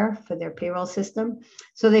software for their payroll system.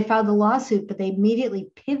 So they filed a lawsuit, but they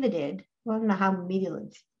immediately pivoted. Well, I don't know how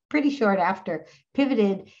immediately, pretty short after,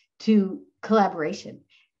 pivoted to collaboration.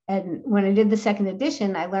 And when I did the second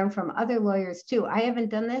edition, I learned from other lawyers too. I haven't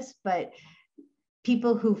done this, but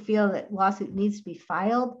people who feel that lawsuit needs to be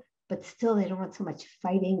filed, but still they don't want so much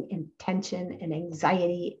fighting and tension and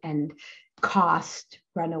anxiety and cost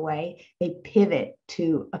run away, they pivot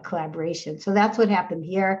to a collaboration. So that's what happened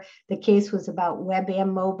here. The case was about web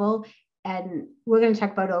and mobile. And we're going to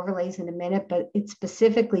talk about overlays in a minute, but it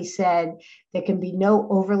specifically said there can be no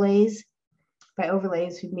overlays. By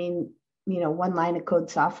overlays, we mean, you know, one line of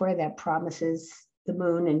code software that promises the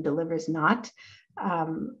moon and delivers not.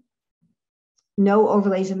 No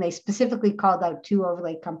overlays, and they specifically called out 2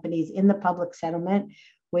 overlay companies in the public settlement,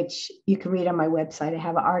 which you can read on my website. I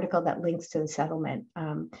have an article that links to the settlement.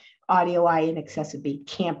 Audio I and Accessibility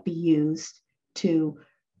can't be used to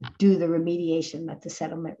do the remediation that the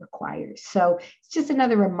settlement requires. So it's just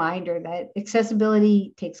another reminder that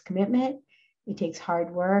accessibility takes commitment, it takes hard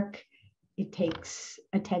work, it takes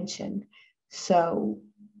attention. So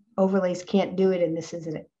overlays can't do it, and this is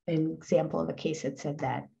an example of a case that said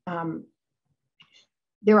that.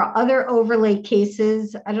 There are other overlay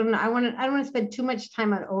cases. I don't know. I don't want to spend too much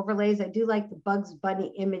time on overlays. I do like the Bugs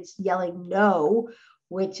Bunny image yelling no,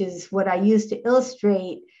 which is what I use to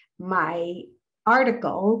illustrate my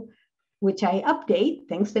article, which I update,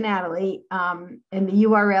 thanks to Natalie. And the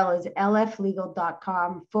URL is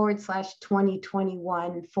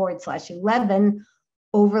lflegal.com/2021/11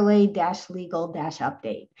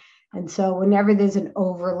 overlay-legal-update. And so whenever there's an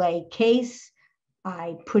overlay case,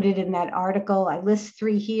 I put it in that article. I list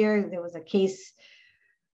 3 here. There was a case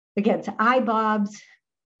against iBobs.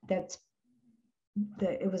 It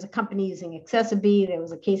was a company using Accessibility. There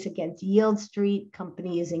was a case against Yield Street,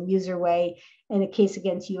 company using UserWay, and a case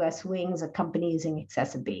against US Wings, a company using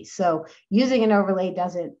Accessibility. So using an overlay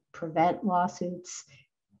doesn't prevent lawsuits.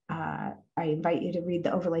 I invite you to read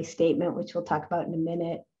the overlay statement, which we'll talk about in a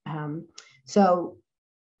minute. So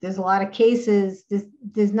there's a lot of cases.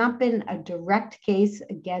 There's not been a direct case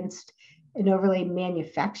against an overlay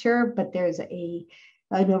manufacturer, but there's an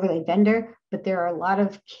overlay vendor, but there are a lot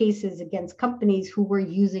of cases against companies who were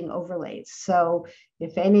using overlays. So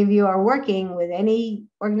if any of you are working with any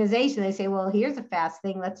organization, they say, well, here's a fast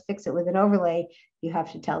thing, let's fix it with an overlay. You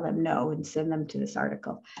have to tell them no and send them to this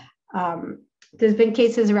article. There's been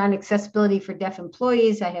cases around accessibility for deaf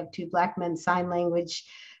employees. I have 2 Black men sign language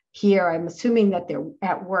here. I'm assuming that they're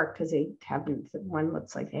at work because they haven't, one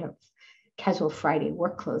looks like they have casual Friday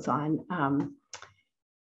work clothes on.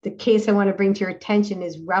 The case I want to bring to your attention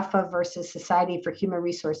is RUFA versus Society for Human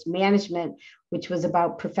Resource Management, which was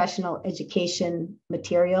about professional education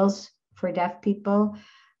materials for deaf people.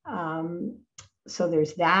 So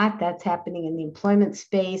there's that's happening in the employment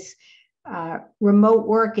space. Remote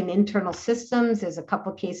work and internal systems. There's a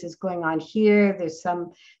couple cases going on here. This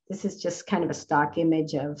is just kind of a stock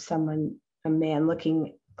image of a man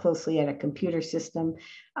looking closely at a computer system.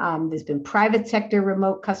 There's been private sector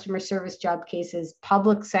remote customer service job cases,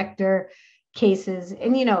 public sector cases.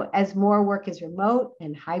 And, you know, as more work is remote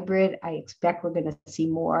and hybrid, I expect we're going to see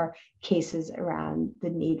more cases around the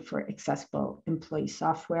need for accessible employee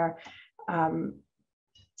software.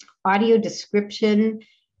 Audio description.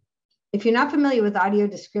 If you're not familiar with audio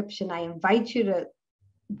description, I invite you to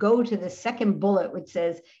go to the second bullet, which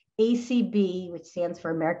says ACB, which stands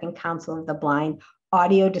for American Council of the Blind,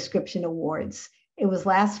 Audio Description Awards. It was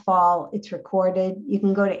last fall. It's recorded. You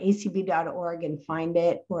can go to acb.org and find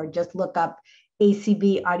it, or just look up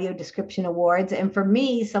ACB Audio Description Awards. And for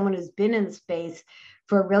me, someone who's been in the space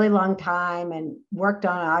for a really long time and worked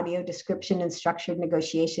on audio description and structured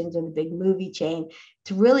negotiations with a big movie chain,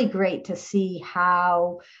 it's really great to see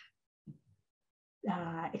how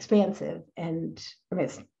expansive, and I mean,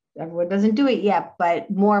 everyone doesn't do it yet,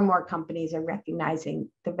 but more and more companies are recognizing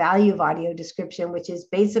the value of audio description, which is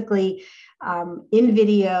basically in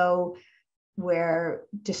video where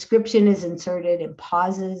description is inserted and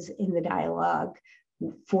pauses in the dialogue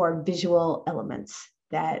for visual elements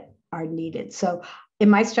that are needed. So in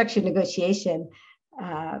my structured negotiation,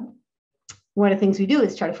 one of the things we do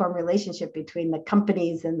is try to form a relationship between the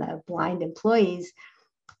companies and the blind employees,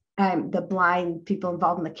 the blind people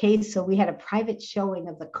involved in the case. So we had a private showing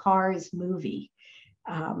of the Cars movie,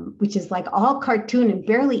 which is like all cartoon and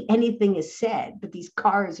barely anything is said, but these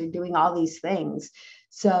cars are doing all these things.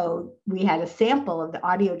 So we had a sample of the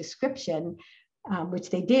audio description,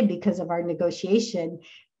 which they did because of our negotiation.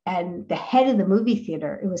 And the head of the movie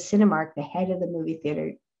theater, it was Cinemark, the head of the movie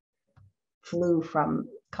theater flew from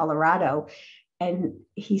Colorado. And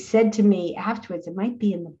he said to me afterwards, it might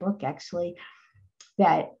be in the book actually,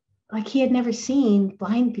 that like he had never seen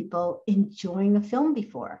blind people enjoying a film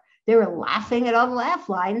before. They were laughing at all the laugh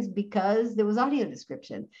lines because there was audio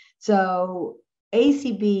description. So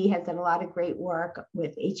ACB has done a lot of great work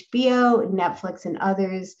with HBO, Netflix, and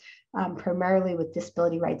others, primarily with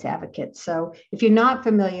disability rights advocates. So if you're not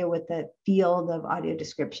familiar with the field of audio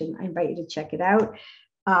description, I invite you to check it out.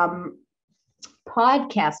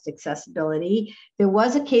 Podcast accessibility. There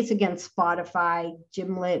was a case against Spotify,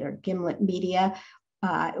 Gimlet Media.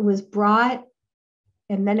 It was brought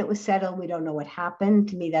and then it was settled. We don't know what happened.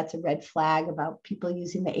 To me, that's a red flag about people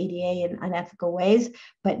using the ADA in unethical ways.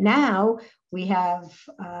 But now we have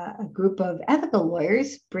a group of ethical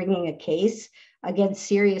lawyers bringing a case against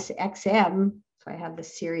SiriusXM. So I have the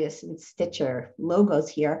Sirius and Stitcher logos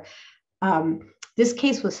here. This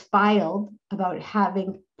case was filed about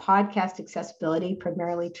having podcast accessibility,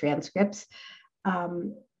 primarily transcripts.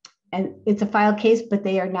 And it's a filed case, but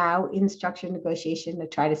they are now in structured negotiation to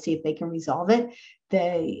try to see if they can resolve it.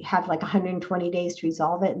 They have like 120 days to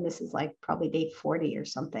resolve it. And this is like probably day 40 or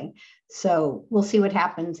something. So we'll see what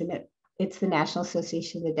happens. And it's the National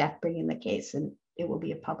Association of the Deaf bringing the case, and it will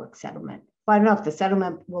be a public settlement. Well, I don't know if the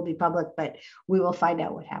settlement will be public, but we will find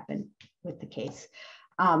out what happened with the case.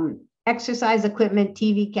 Exercise equipment,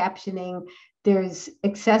 TV captioning, there's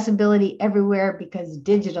accessibility everywhere because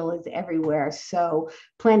digital is everywhere. So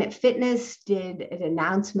Planet Fitness did an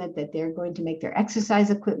announcement that they're going to make their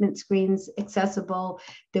exercise equipment screens accessible.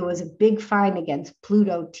 There was a big fine against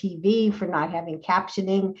Pluto TV for not having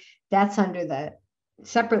captioning. That's under the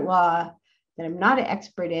separate law that I'm not an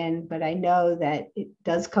expert in, but I know that it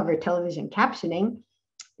does cover television captioning,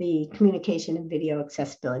 the Communication and Video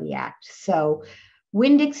Accessibility Act. So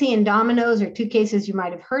Winn-Dixie and Domino's are two cases you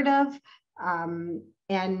might have heard of.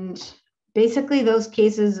 And basically those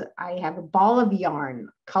cases, I have a ball of yarn,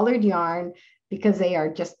 colored yarn, because they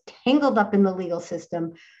are just tangled up in the legal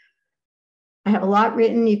system. I have a lot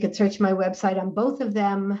written. You can search my website on both of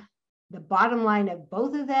them. The bottom line of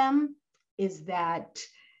both of them is that,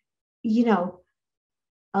 you know,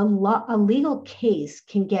 a legal case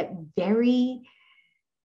can get very,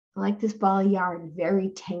 like this ball of yarn, very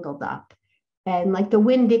tangled up. And like the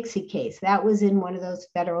Winn-Dixie case, that was in one of those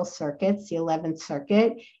federal circuits, the 11th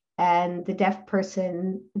Circuit, and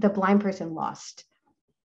the blind person lost.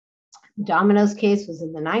 Domino's case was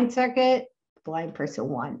in the 9th Circuit, the blind person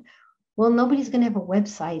won. Well, nobody's going to have a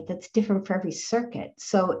website that's different for every circuit.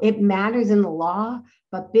 So it matters in the law,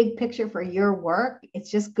 but big picture for your work,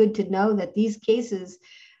 it's just good to know that these cases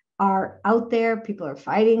are out there. People are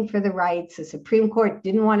fighting for the rights. The Supreme Court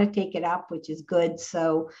didn't want to take it up, which is good.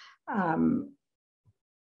 So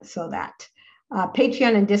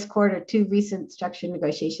Patreon and Discord are two recent structured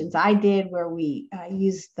negotiations I did where we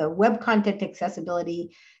used the web content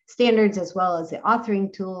accessibility standards as well as the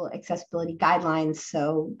authoring tool accessibility guidelines.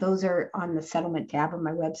 So those are on the settlement tab on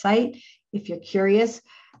my website if you're curious.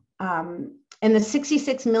 And the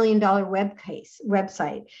 $66 million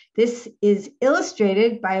website. This is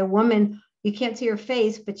illustrated by a woman. You can't see her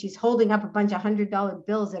face, but she's holding up a bunch of $100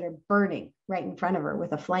 bills that are burning right in front of her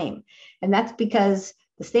with a flame. And that's because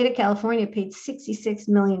the state of California paid $66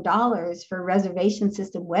 million for a reservation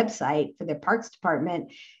system website for their parks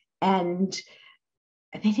department. And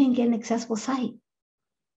they didn't get an accessible site.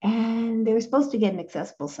 And they were supposed to get an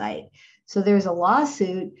accessible site. So there's a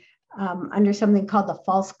lawsuit under something called the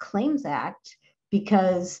False Claims Act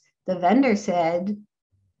because the vendor said,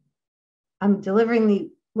 I'm delivering the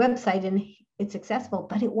website and it's accessible,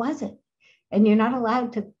 but it wasn't. And you're not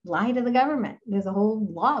allowed to lie to the government. There's a whole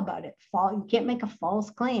law about it. You can't make a false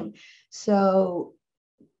claim. So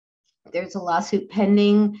there's a lawsuit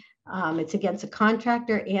pending. It's against a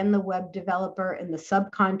contractor and the web developer and the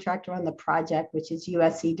subcontractor on the project, which is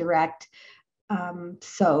USC Direct.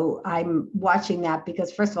 So I'm watching that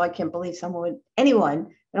because, first of all, I can't believe anyone,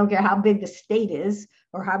 I don't care how big the state is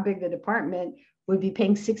or how big the department, would be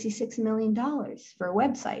paying $66 million for a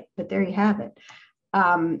website. But there you have it.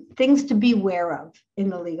 Things to beware of in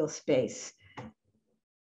the legal space.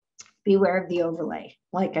 Beware of the overlay.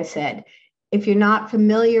 Like I said, if you're not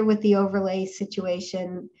familiar with the overlay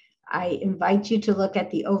situation, I invite you to look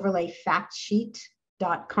at the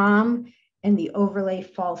overlayfactsheet.com and the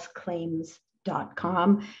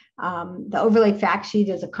overlayfalseclaims.com. The overlay fact sheet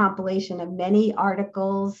is a compilation of many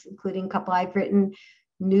articles, including a couple I've written,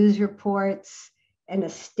 news reports, and a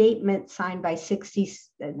statement signed by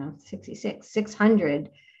 600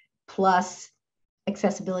 plus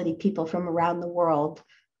accessibility people from around the world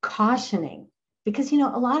cautioning. Because, a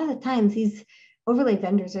lot of the times these overlay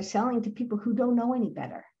vendors are selling to people who don't know any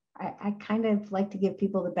better. I kind of like to give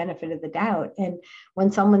people the benefit of the doubt. And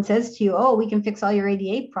when someone says to you, oh, we can fix all your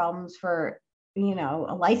ADA problems for,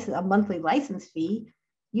 a monthly license fee,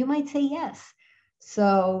 you might say yes.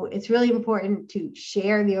 So it's really important to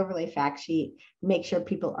share the overlay fact sheet, make sure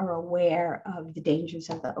people are aware of the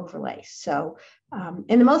dangers of the overlay. So, and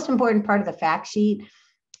the most important part of the fact sheet,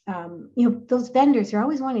 those vendors are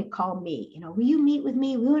always wanting to call me, will you meet with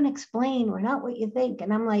me? We want to explain, we're not what you think.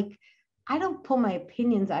 And I'm like, I don't pull my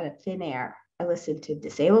opinions out of thin air. I listen to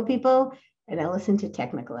disabled people and I listen to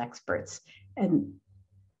technical experts. And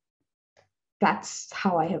that's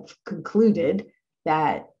how I have concluded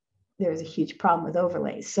that there's a huge problem with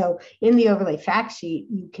overlays. So in the overlay fact sheet,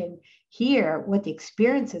 you can hear what the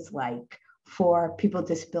experience is like for people with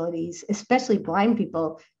disabilities, especially blind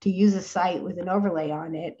people, to use a site with an overlay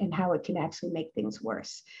on it and how it can actually make things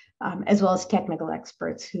worse, as well as technical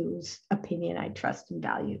experts whose opinion I trust and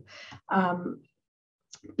value.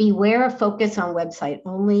 Beware of focus on website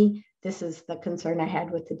only. This is the concern I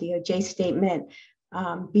had with the DOJ statement.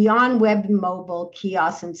 Beyond web and mobile,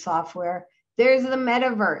 kiosks and software, there's the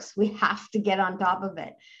metaverse. We have to get on top of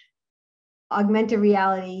it. Augmented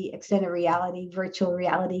reality, extended reality, virtual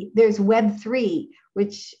reality. There's Web3,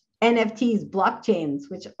 which NFTs, blockchains,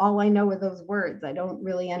 which all I know are those words. I don't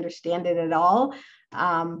really understand it at all.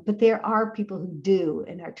 But there are people who do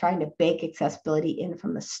and are trying to bake accessibility in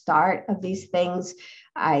from the start of these things.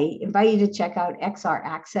 I invite you to check out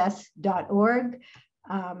xraccess.org.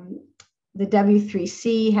 The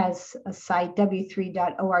W3C has a site,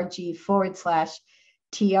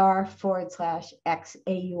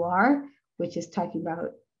 w3.org/TR/XAUR, which is talking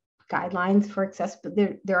about guidelines for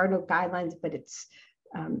accessibility. There are no guidelines, but it's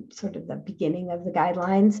sort of the beginning of the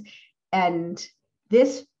guidelines. And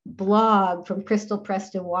this blog from Crystal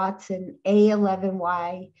Preston Watson,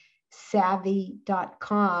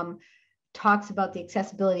 A11ysavvy.com, talks about the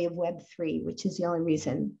accessibility of Web3, which is the only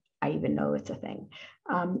reason I even know it's a thing.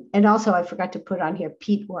 And also I forgot to put on here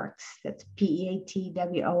PeatWorks, that's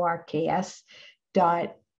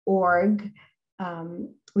PeatWorks.org,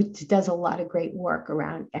 which does a lot of great work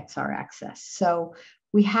around XR access. So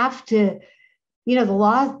we have to, the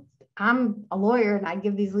law, I'm a lawyer and I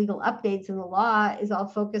give these legal updates, and the law is all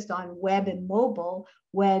focused on web and mobile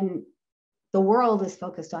when the world is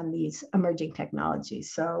focused on these emerging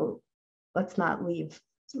technologies. So let's not be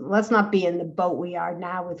in the boat we are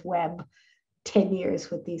now with web 10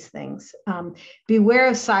 years with these things. Beware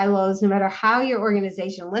of silos, no matter how your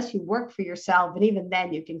organization, unless you work for yourself, and even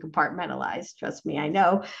then you can compartmentalize, trust me, I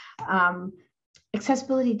know.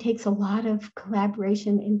 Accessibility takes a lot of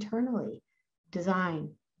collaboration internally,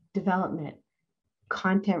 design, development,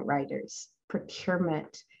 content writers,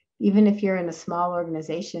 procurement. Even if you're in a small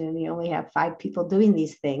organization and you only have 5 people doing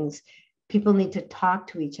these things, people need to talk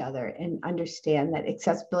to each other and understand that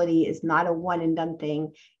accessibility is not a one and done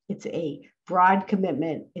thing. It's a broad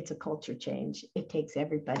commitment. It's a culture change. It takes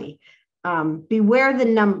everybody. Beware the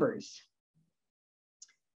numbers.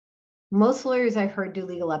 Most lawyers I've heard do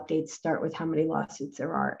legal updates start with how many lawsuits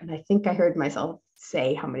there are. And I think I heard myself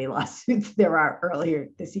say how many lawsuits there are earlier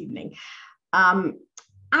this evening. I'm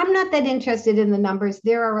not that interested in the numbers.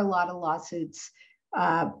 There are a lot of lawsuits.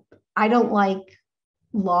 I don't like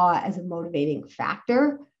law as a motivating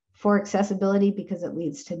factor for accessibility because it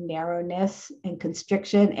leads to narrowness and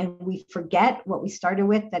constriction. And we forget what we started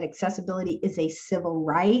with, that accessibility is a civil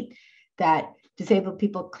right, that disabled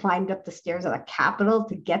people climbed up the stairs of the Capitol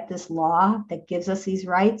to get this law that gives us these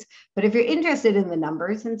rights. But if you're interested in the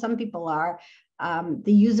numbers, and some people are,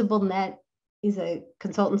 the usable net is a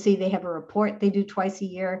consultancy. They have a report they do twice a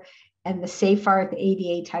year, and the Safe Art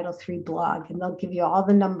ADA Title III blog, and they'll give you all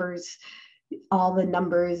the numbers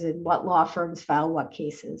and what law firms file what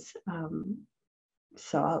cases.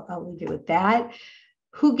 So I'll leave you with that.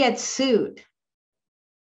 Who gets sued?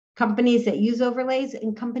 Companies that use overlays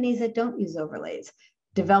and companies that don't use overlays.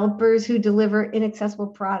 Developers who deliver inaccessible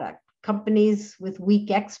product, companies with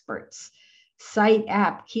weak experts, site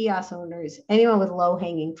app, kiosk owners, anyone with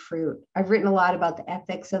low-hanging fruit. I've written a lot about the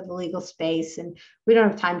ethics of the legal space, and we don't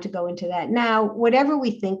have time to go into that now. Whatever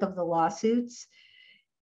we think of the lawsuits,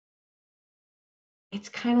 it's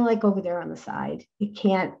kind of like over there on the side. It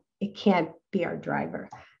can't be our driver.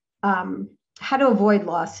 How to avoid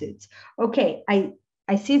lawsuits. Okay,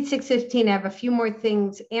 I see it's 6:15. I have a few more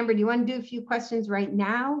things. Amber, do you want to do a few questions right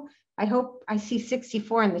now? I hope I see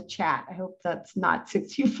 64 in the chat. I hope that's not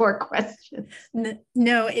 64 questions.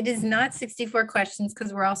 No, it is not 64 questions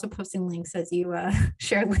because we're also posting links as you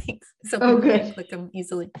share links. So people can click them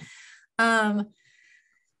easily.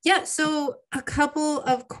 Yeah, so a couple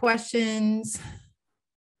of questions.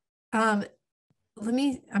 I'm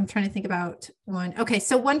trying to think about one. Okay,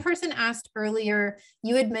 so one person asked earlier,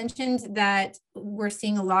 you had mentioned that we're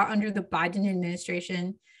seeing a lot under the Biden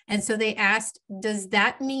administration. And so they asked, does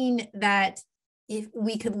that mean that if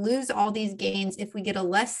we could lose all these gains if we get a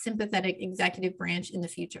less sympathetic executive branch in the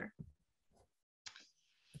future?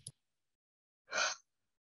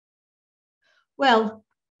 Well,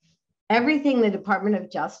 everything the Department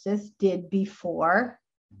of Justice did before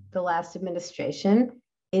the last administration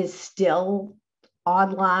is still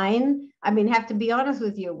online. I mean, have to be honest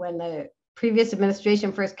with you, when the previous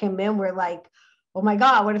administration first came in, we're like, oh my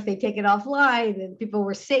God, what if they take it offline? And people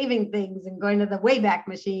were saving things and going to the Wayback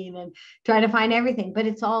Machine and trying to find everything, but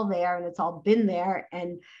it's all there and it's all been there.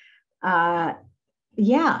 And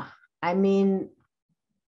yeah, I mean,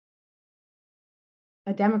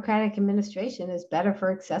 a Democratic administration is better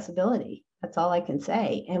for accessibility. That's all I can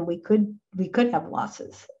say. And we could have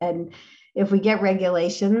losses. And if we get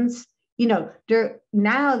regulations, you know,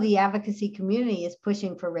 now the advocacy community is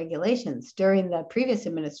pushing for regulations. During the previous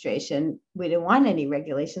administration, we didn't want any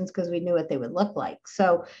regulations because we knew what they would look like.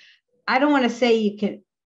 So I don't want to say you can,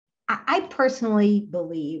 I personally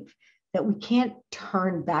believe that we can't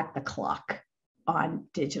turn back the clock on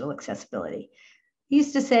digital accessibility. I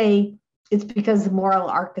used to say it's because the moral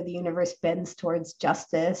arc of the universe bends towards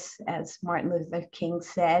justice, as Martin Luther King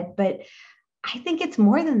said, but I think it's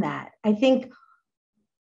more than that. I think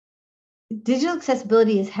digital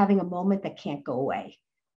accessibility is having a moment that can't go away.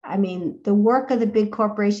 I mean, the work of the big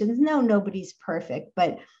corporations, nobody's perfect,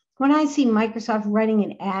 but when I see Microsoft running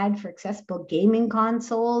an ad for accessible gaming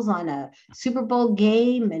consoles on a Super Bowl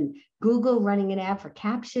game and Google running an ad for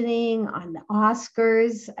captioning on the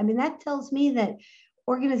Oscars, I mean, that tells me that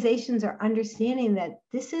organizations are understanding that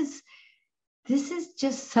this is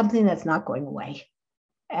just something that's not going away.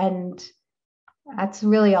 And that's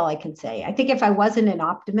really all I can say. I think if I wasn't an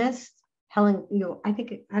optimist, Helen, I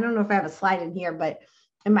don't know if I have a slide in here, but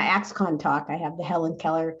in my AxCon talk, I have the Helen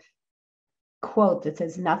Keller quote that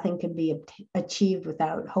says, nothing can be achieved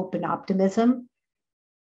without hope and optimism.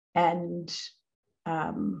 And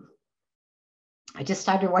I just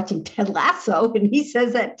started watching Ted Lasso, and he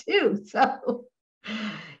says that too. So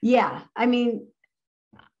yeah, I mean,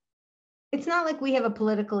 it's not like we have a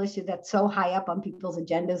political issue that's so high up on people's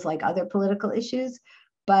agendas like other political issues,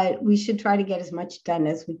 but we should try to get as much done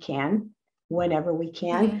as we can, whenever we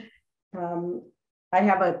can. Mm-hmm. I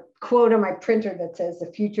have a quote on my printer that says,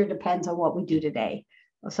 the future depends on what we do today.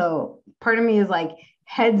 So part of me is like,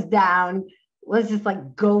 heads down, let's just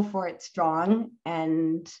like go for it strong.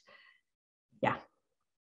 And yeah.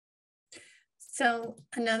 So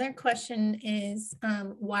another question is,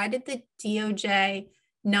 why did the DOJ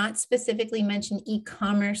not specifically mention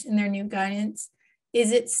e-commerce in their new guidance?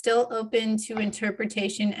 Is it still open to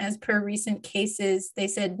interpretation as per recent cases? They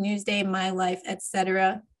said Newsday, My Life,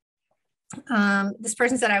 etc. This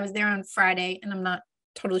person said, I was there on Friday, and I'm not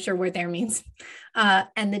totally sure what there means.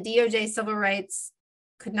 And the DOJ civil rights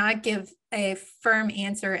could not give a firm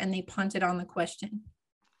answer, and they punted on the question.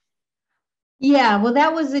 Yeah, well,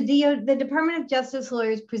 that was the Department of Justice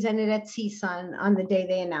lawyers presented at CSUN on the day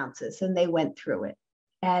they announced this, and they went through it.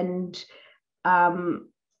 And I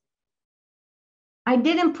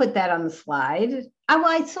didn't put that on the slide.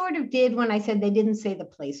 I sort of did when I said they didn't say the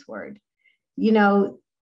place word. You know,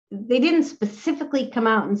 they didn't specifically come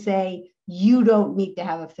out and say, you don't need to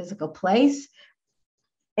have a physical place.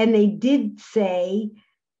 And they did say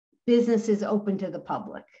business is open to the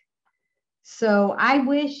public. So I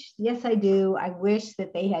wish, yes, I do. I wish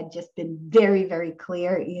that they had just been very, very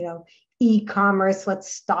clear. You know, e-commerce,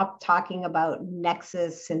 let's stop talking about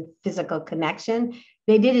nexus and physical connection.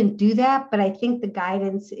 They didn't do that, but I think the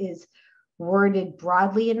guidance is worded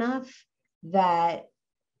broadly enough that,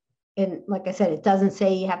 and like I said, it doesn't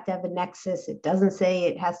say you have to have a nexus. It doesn't say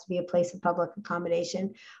it has to be a place of public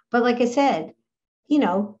accommodation. But like I said, in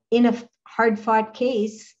a hard-fought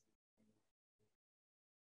case,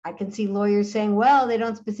 I can see lawyers saying, well, they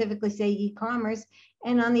don't specifically say e-commerce.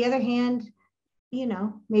 And on the other hand,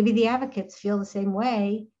 maybe the advocates feel the same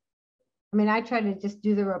way. I mean, I try to just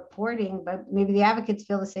do the reporting, but maybe the advocates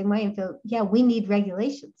feel the same way and feel, yeah, we need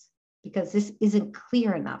regulations because this isn't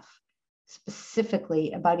clear enough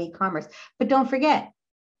specifically about e-commerce. But don't forget,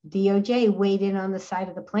 DOJ weighed in on the side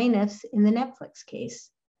of the plaintiffs in the Netflix case.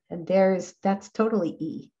 And that's totally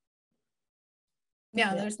E.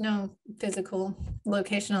 Yeah, there's no physical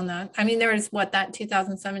location on that. I mean, there was that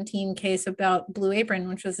 2017 case about Blue Apron,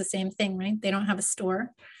 which was the same thing, right? They don't have a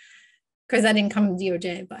store because that didn't come from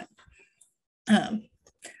DOJ, but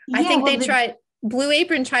I think Blue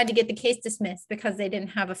Apron tried to get the case dismissed because they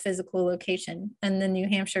didn't have a physical location, and the New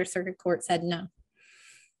Hampshire Circuit Court said no.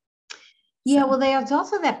 Yeah, well, there's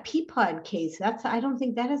also that Peapod case. I don't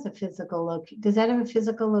think that has a physical location. Does that have a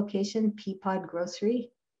physical location, Peapod Grocery?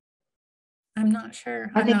 I'm not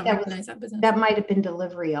sure. I think that might have been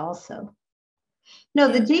delivery also. No,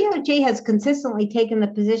 yeah. The DOJ has consistently taken the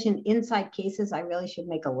position inside cases. I really should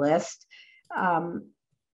make a list.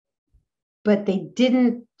 But they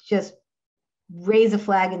didn't just raise a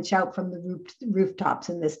flag and shout from the rooftops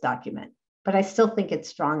in this document. But I still think it's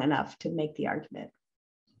strong enough to make the argument.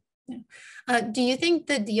 Yeah. Do you think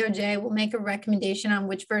the DOJ will make a recommendation on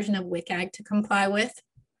which version of WCAG to comply with?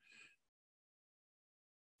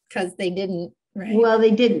 Because they didn't, right? Well,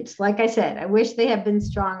 they didn't. Like I said, I wish they had been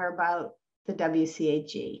stronger about the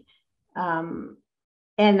WCAG.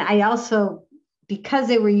 And I also, because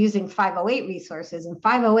they were using 508 resources, and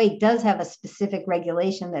 508 does have a specific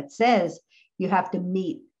regulation that says you have to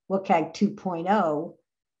meet WCAG 2.0,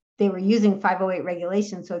 they were using 508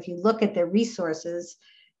 regulations. So if you look at their resources,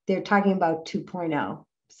 they're talking about 2.0.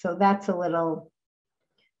 So that's a little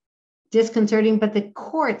disconcerting, but the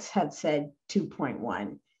courts have said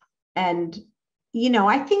 2.1. And,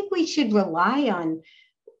 I think we should rely on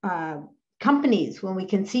companies when we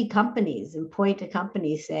can see companies and point to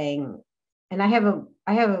companies saying, and I have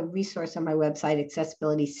a resource on my website,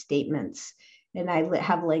 accessibility statements, and I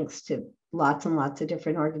have links to lots and lots of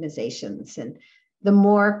different organizations. And the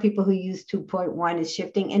more people who use 2.1 is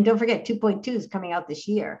shifting. And don't forget, 2.2 is coming out this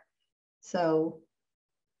year. So,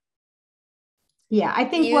 yeah, I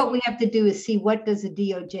think what we have to do is see what does the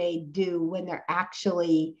DOJ do when they're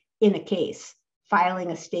actually in a case,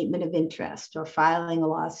 filing a statement of interest or filing a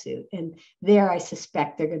lawsuit. And there, I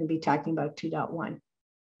suspect they're going to be talking about 2.1.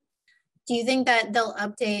 Do you think that they'll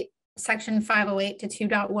update Section 508 to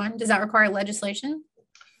 2.1? Does that require legislation?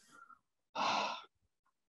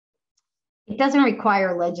 It doesn't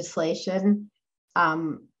require legislation.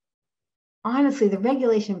 Honestly, the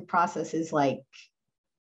regulation process is like,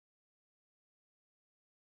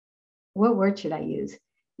 what word should I use?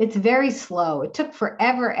 It's very slow. It took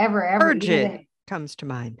forever, ever. Turgid comes to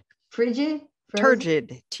mind. Frigid?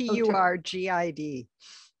 Turgid, Turgid.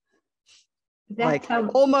 Like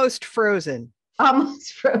almost frozen.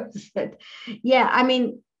 Almost frozen. Yeah, I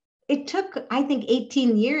mean, it took, I think,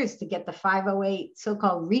 18 years to get the 508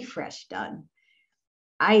 so-called refresh done.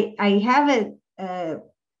 I have a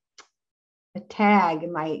tag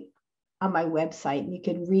on my website, and you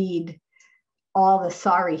can read all the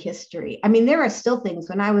sorry history. I mean, there are still things.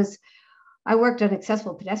 When I worked on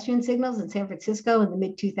accessible pedestrian signals in San Francisco in the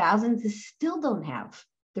mid-2000s, they still don't have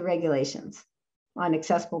the regulations on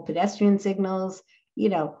accessible pedestrian signals.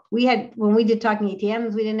 When we did talking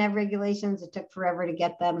ATMs, we didn't have regulations. It took forever to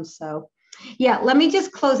get them. So yeah, let me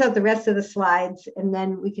just close out the rest of the slides, and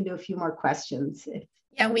then we can do a few more questions.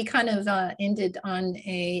 Yeah, we kind of ended on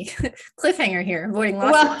a cliffhanger here, avoiding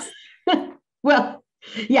lawsuits. Well,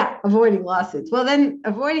 yeah, avoiding lawsuits. Well, then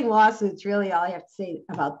avoiding lawsuits, really all I have to say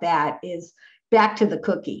about that is back to the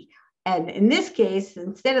cookie. And in this case,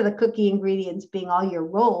 instead of the cookie ingredients being all your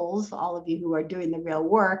roles, all of you who are doing the real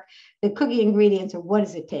work, the cookie ingredients are what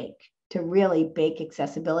does it take to really bake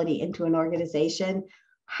accessibility into an organization?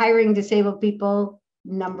 Hiring disabled people,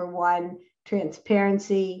 number one,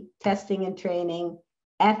 transparency, testing and training,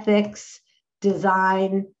 ethics,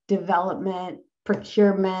 design, development,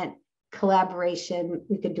 procurement, collaboration.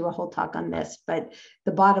 We could do a whole talk on this, but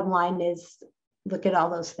the bottom line is look at all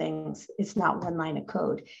those things. It's not one line of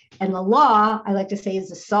code. And the law, I like to say, is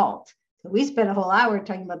the salt. So we spent a whole hour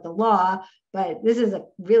talking about the law, but this is a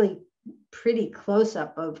really pretty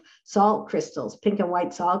close-up of salt crystals, pink and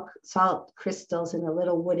white salt crystals in a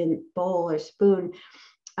little wooden bowl or spoon.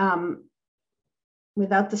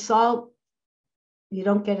 Without the salt, you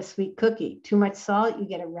don't get a sweet cookie. Too much salt, you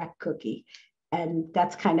get a wrecked cookie. And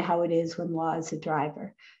that's kind of how it is when law is a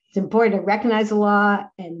driver. It's important to recognize the law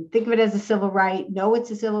and think of it as a civil right. Know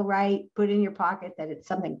it's a civil right. Put in your pocket that it's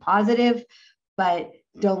something positive, but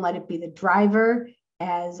don't let it be the driver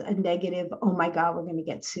as a negative, oh my God, we're going to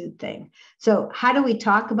get sued thing. So how do we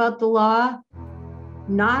talk about the law?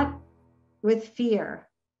 Not with fear,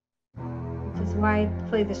 which is why I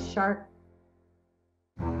play the shark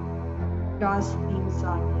Jaws theme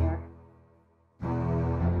song here.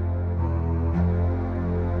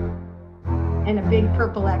 And a big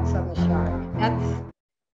purple X on the shark.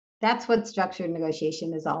 That's what structured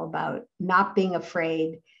negotiation is all about. Not being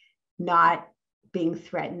afraid, not being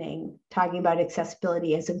threatening, talking about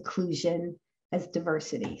accessibility as inclusion, as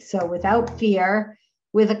diversity. So without fear,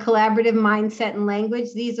 with a collaborative mindset and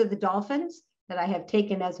language, these are the dolphins that I have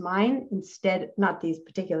taken as mine instead, not these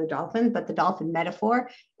particular dolphins, but the dolphin metaphor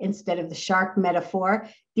instead of the shark metaphor.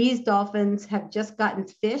 These dolphins have just gotten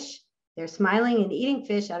fish. They're smiling and eating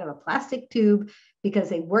fish out of a plastic tube because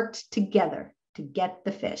they worked together to get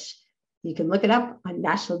the fish. You can look it up on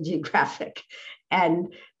National Geographic.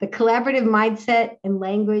 And the collaborative mindset and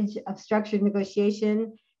language of structured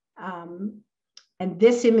negotiation, and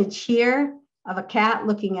this image here of a cat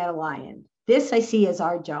looking at a lion. This I see as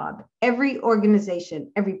our job. Every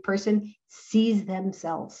organization, every person sees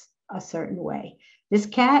themselves a certain way. This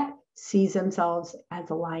cat sees themselves as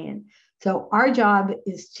a lion. So our job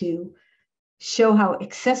is to show how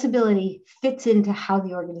accessibility fits into how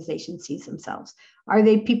the organization sees themselves. Are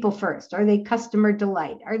they people first? Are they customer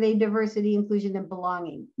delight? Are they diversity, inclusion, and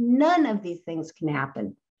belonging? None of these things can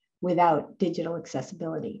happen without digital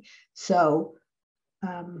accessibility. So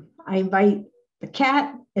I invite the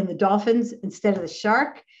cat and the dolphins instead of the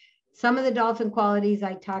shark. Some of the dolphin qualities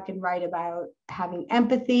I talk and write about: having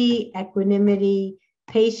empathy, equanimity,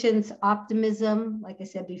 patience, optimism, like I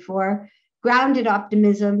said before, grounded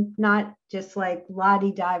optimism, not just like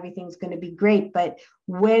la-di-da, everything's going to be great, but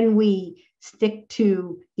when we stick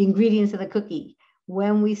to the ingredients of the cookie,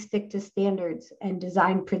 when we stick to standards and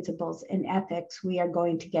design principles and ethics, we are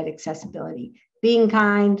going to get accessibility. Being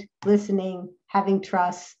kind, listening, having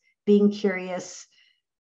trust, being curious.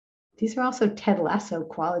 These are also Ted Lasso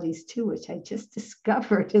qualities too, which I just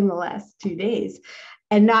discovered in the last 2 days,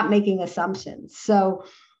 and not making assumptions. So,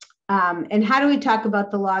 and how do we talk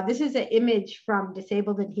about the law? This is an image from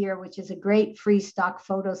Disabled in Here, which is a great free stock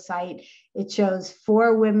photo site. It shows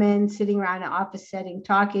 4 women sitting around an office setting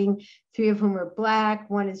talking. 3 of whom are Black.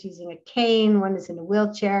 1 is using a cane. 1 is in a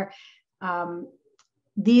wheelchair.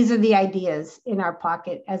 These are the ideas in our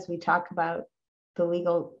pocket as we talk about the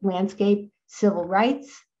legal landscape: civil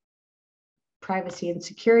rights, privacy and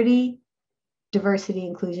security, diversity,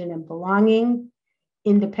 inclusion, and belonging,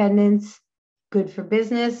 independence, good for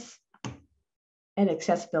business, and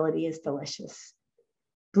accessibility is delicious.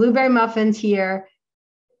 Blueberry muffins here.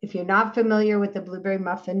 If you're not familiar with the blueberry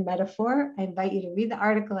muffin metaphor, I invite you to read the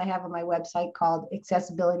article I have on my website called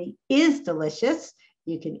Accessibility is Delicious.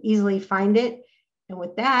 You can easily find it. And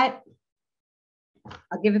with that,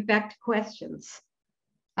 I'll give it back to questions.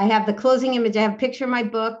 I have the closing image. I have a picture of my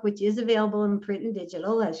book, which is available in print and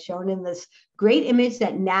digital, as shown in this great image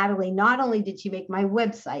that Natalie, not only did she make my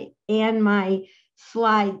website and my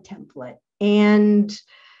slide template and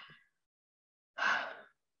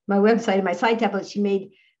my website and my slide template, she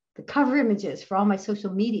made the cover images for all my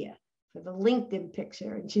social media, for the LinkedIn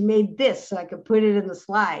picture, and she made this so I could put it in the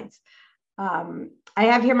slides. I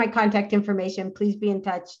have here my contact information. Please be in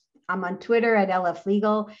touch. I'm on Twitter at LF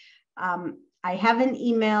Legal. I have an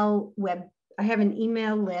email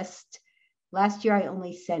list. Last year, I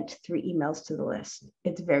only sent 3 emails to the list.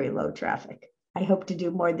 It's very low traffic. I hope to do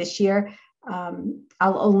more this year. I'll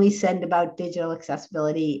only send about digital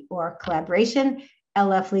accessibility or collaboration,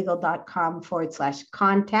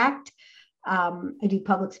 lflegal.com/contact. I do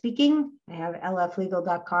public speaking. I have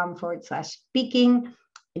lflegal.com/speaking.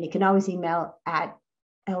 And you can always email at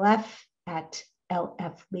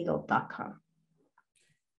lf@lflegal.com.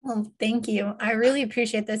 Well, thank you. I really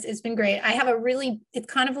appreciate this. It's been great. I have it's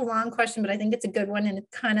kind of a long question, but I think it's a good one, and it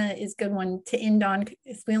kind of is a good one to end on.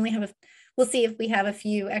 If we only have we'll see if we have a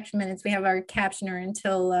few extra minutes. We have our captioner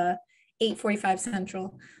until 8:45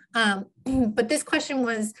 Central. But this question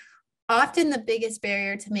was, often the biggest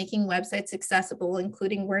barrier to making websites accessible,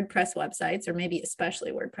 including WordPress websites, or maybe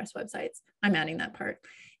especially WordPress websites, I'm adding that part,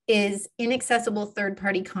 is inaccessible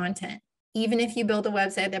third-party content. Even if you build a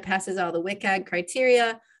website that passes all the WCAG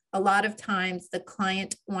criteria, a lot of times the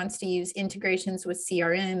client wants to use integrations with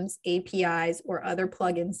CRMs, APIs, or other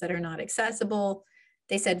plugins that are not accessible.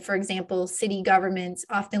 They said, for example, city governments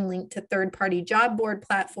often link to third-party job board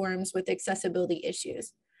platforms with accessibility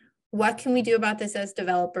issues. What can we do about this as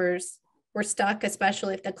developers? We're stuck,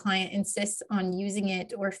 especially if the client insists on using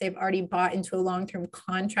it or if they've already bought into a long-term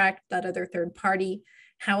contract with that other third party.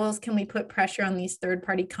 How else can we put pressure on these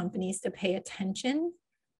third-party companies to pay attention?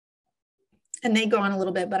 And they go on a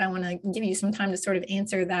little bit, but I want to give you some time to sort of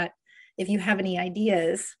answer that if you have any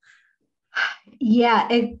ideas. Yeah,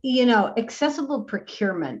 accessible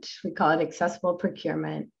procurement, we call it accessible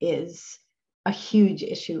procurement, is a huge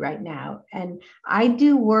issue right now. And I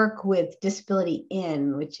do work with Disability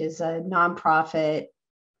In, which is a nonprofit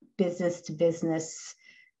business to business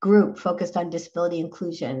group focused on disability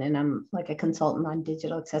inclusion. And I'm like a consultant on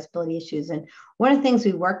digital accessibility issues. And one of the things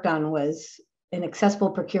we worked on was an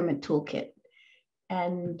accessible procurement toolkit.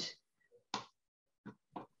 And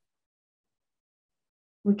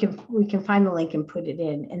we can find the link and put it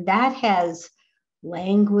in. And that has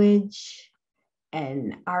language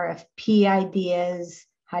and RFP ideas,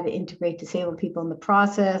 how to integrate disabled people in the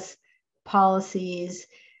process, policies.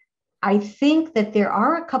 I think that there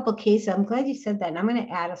are a couple cases, I'm glad you said that, and I'm going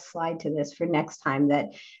to add a slide to this for next time, that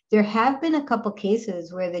there have been a couple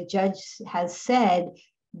cases where the judge has said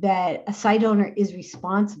that a site owner is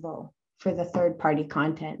responsible for the third-party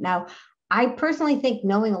content. Now, I personally think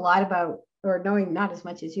knowing a lot about, or knowing not as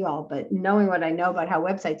much as you all, but knowing what I know about how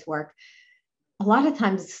websites work, a lot of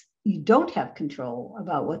times you don't have control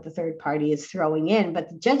about what the third party is throwing in, but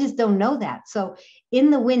the judges don't know that. So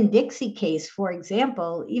in the Winn-Dixie case, for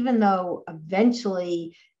example, even though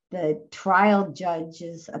eventually the trial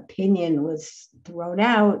judge's opinion was thrown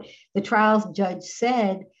out, the trial judge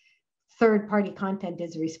said third-party content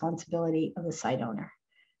is the responsibility of the site owner.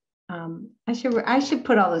 I should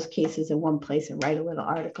put all those cases in one place and write a little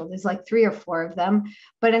article. There's like 3 or 4 of them,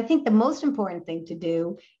 but I think the most important thing to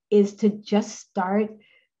do is to just start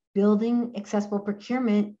building accessible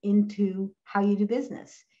procurement into how you do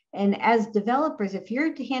business. And as developers, if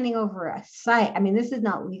you're handing over a site, I mean, this is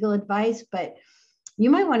not legal advice, but you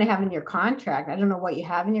might want to have in your contract, I don't know what you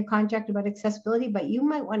have in your contract about accessibility, but you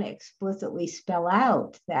might want to explicitly spell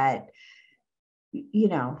out that,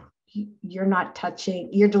 you're not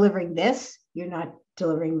touching, you're delivering this, you're not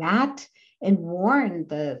delivering that, and warn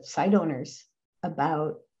the site owners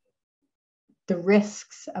about the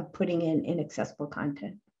risks of putting in inaccessible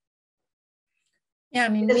content. Yeah, I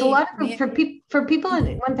mean, there's a lot of for people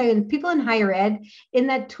in one thing, people in higher ed, in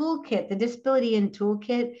that toolkit, the Disability In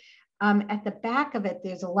toolkit, at the back of it,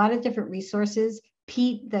 there's a lot of different resources.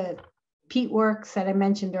 Pete Works that I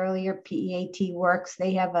mentioned earlier, PEAT Works,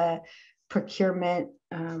 they have a procurement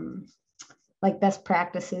like best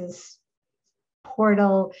practices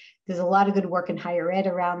portal. There's a lot of good work in higher ed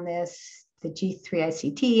around this. The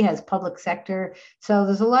G3ICT has public sector. So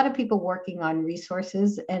there's a lot of people working on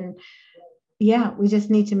resources. And yeah, we just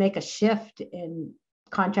need to make a shift in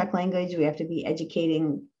contract language. We have to be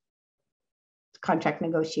educating contract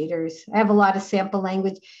negotiators. I have a lot of sample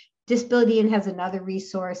language. Disability In has another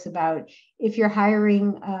resource about if you're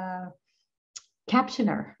hiring a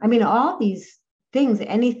captioner. I mean, all these things,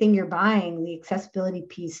 anything you're buying, the accessibility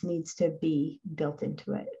piece needs to be built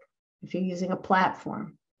into it if you're using a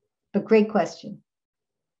platform. But great question.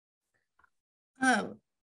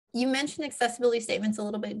 You mentioned accessibility statements a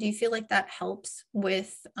little bit. Do you feel like that helps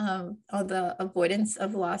with the avoidance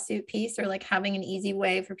of lawsuit piece, or like having an easy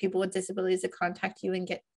way for people with disabilities to contact you and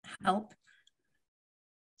get help?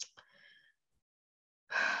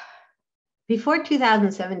 Before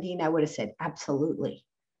 2017, I would have said absolutely.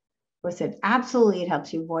 I would have said absolutely it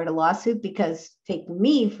helps you avoid a lawsuit, because take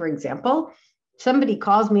me, for example, somebody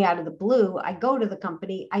calls me out of the blue, I go to the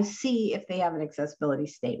company, I see if they have an accessibility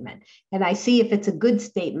statement, and I see if it's a good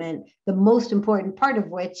statement, the most important part of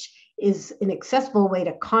which is an accessible way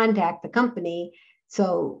to contact the company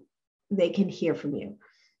so they can hear from you.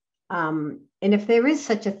 And if there is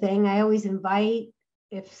such a thing, I always invite,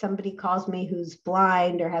 if somebody calls me who's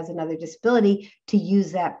blind or has another disability, to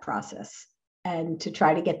use that process and to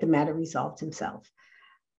try to get the matter resolved himself.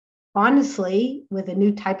 Honestly, with a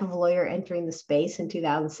new type of lawyer entering the space in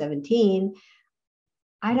 2017,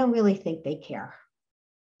 I don't really think they care.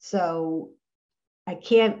 So I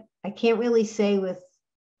can't really say with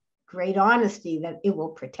great honesty that it will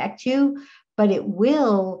protect you, but it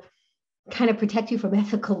will kind of protect you from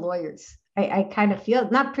ethical lawyers. I kind of feel,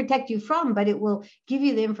 not protect you from, but it will give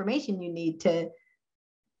you the information you need to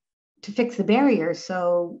fix the barrier.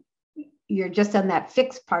 So you're just on that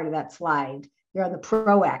fixed part of that slide. You're on the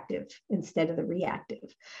proactive instead of the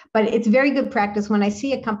reactive. But it's very good practice. When I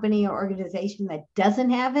see a company or organization that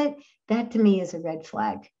doesn't have it, that to me is a red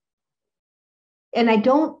flag. And I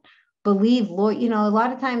don't believe, a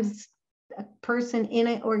lot of times a person in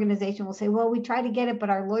an organization will say, well, we try to get it, but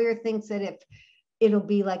our lawyer thinks that if it'll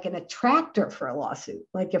be like an attractor for a lawsuit,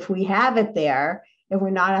 like if we have it there and we're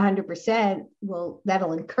not 100%, well,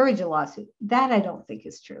 that'll encourage a lawsuit. That I don't think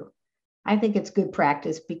is true. I think it's good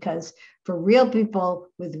practice because for real people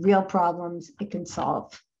with real problems, it can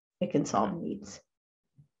solve needs.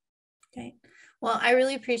 Okay. Well, I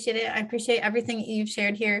really appreciate it. I appreciate everything you've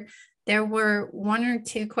shared here. There were 1 or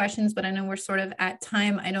 2 questions, but I know we're sort of at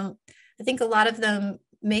time. I think a lot of them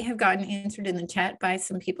may have gotten answered in the chat by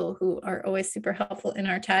some people who are always super helpful in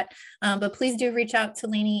our chat. But please do reach out to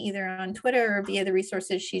Lainey either on Twitter or via the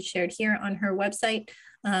resources she shared here on her website.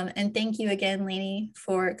 And thank you again, Lainey,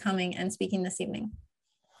 for coming and speaking this evening.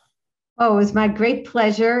 Oh, it was my great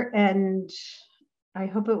pleasure. And I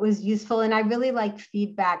hope it was useful. And I really like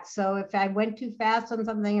feedback. So if I went too fast on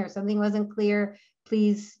something or something wasn't clear,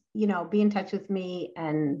 please, be in touch with me.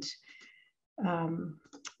 And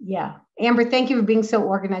yeah, Amber, thank you for being so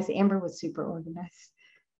organized. Amber was super organized.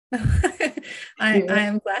 I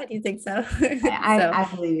am glad you think so. I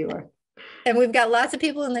believe you were. And we've got lots of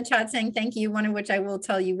people in the chat saying thank you, one of which I will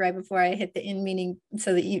tell you right before I hit the end meeting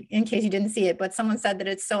so that you, in case you didn't see it, but someone said that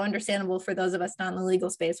it's so understandable for those of us not in the legal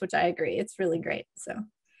space, which I agree. It's really great. So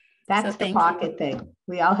that's the pocket thing.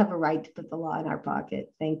 We all have a right to put the law in our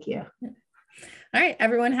pocket. Thank you. All right,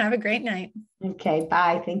 everyone, have a great night. Okay,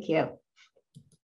 bye. Thank you.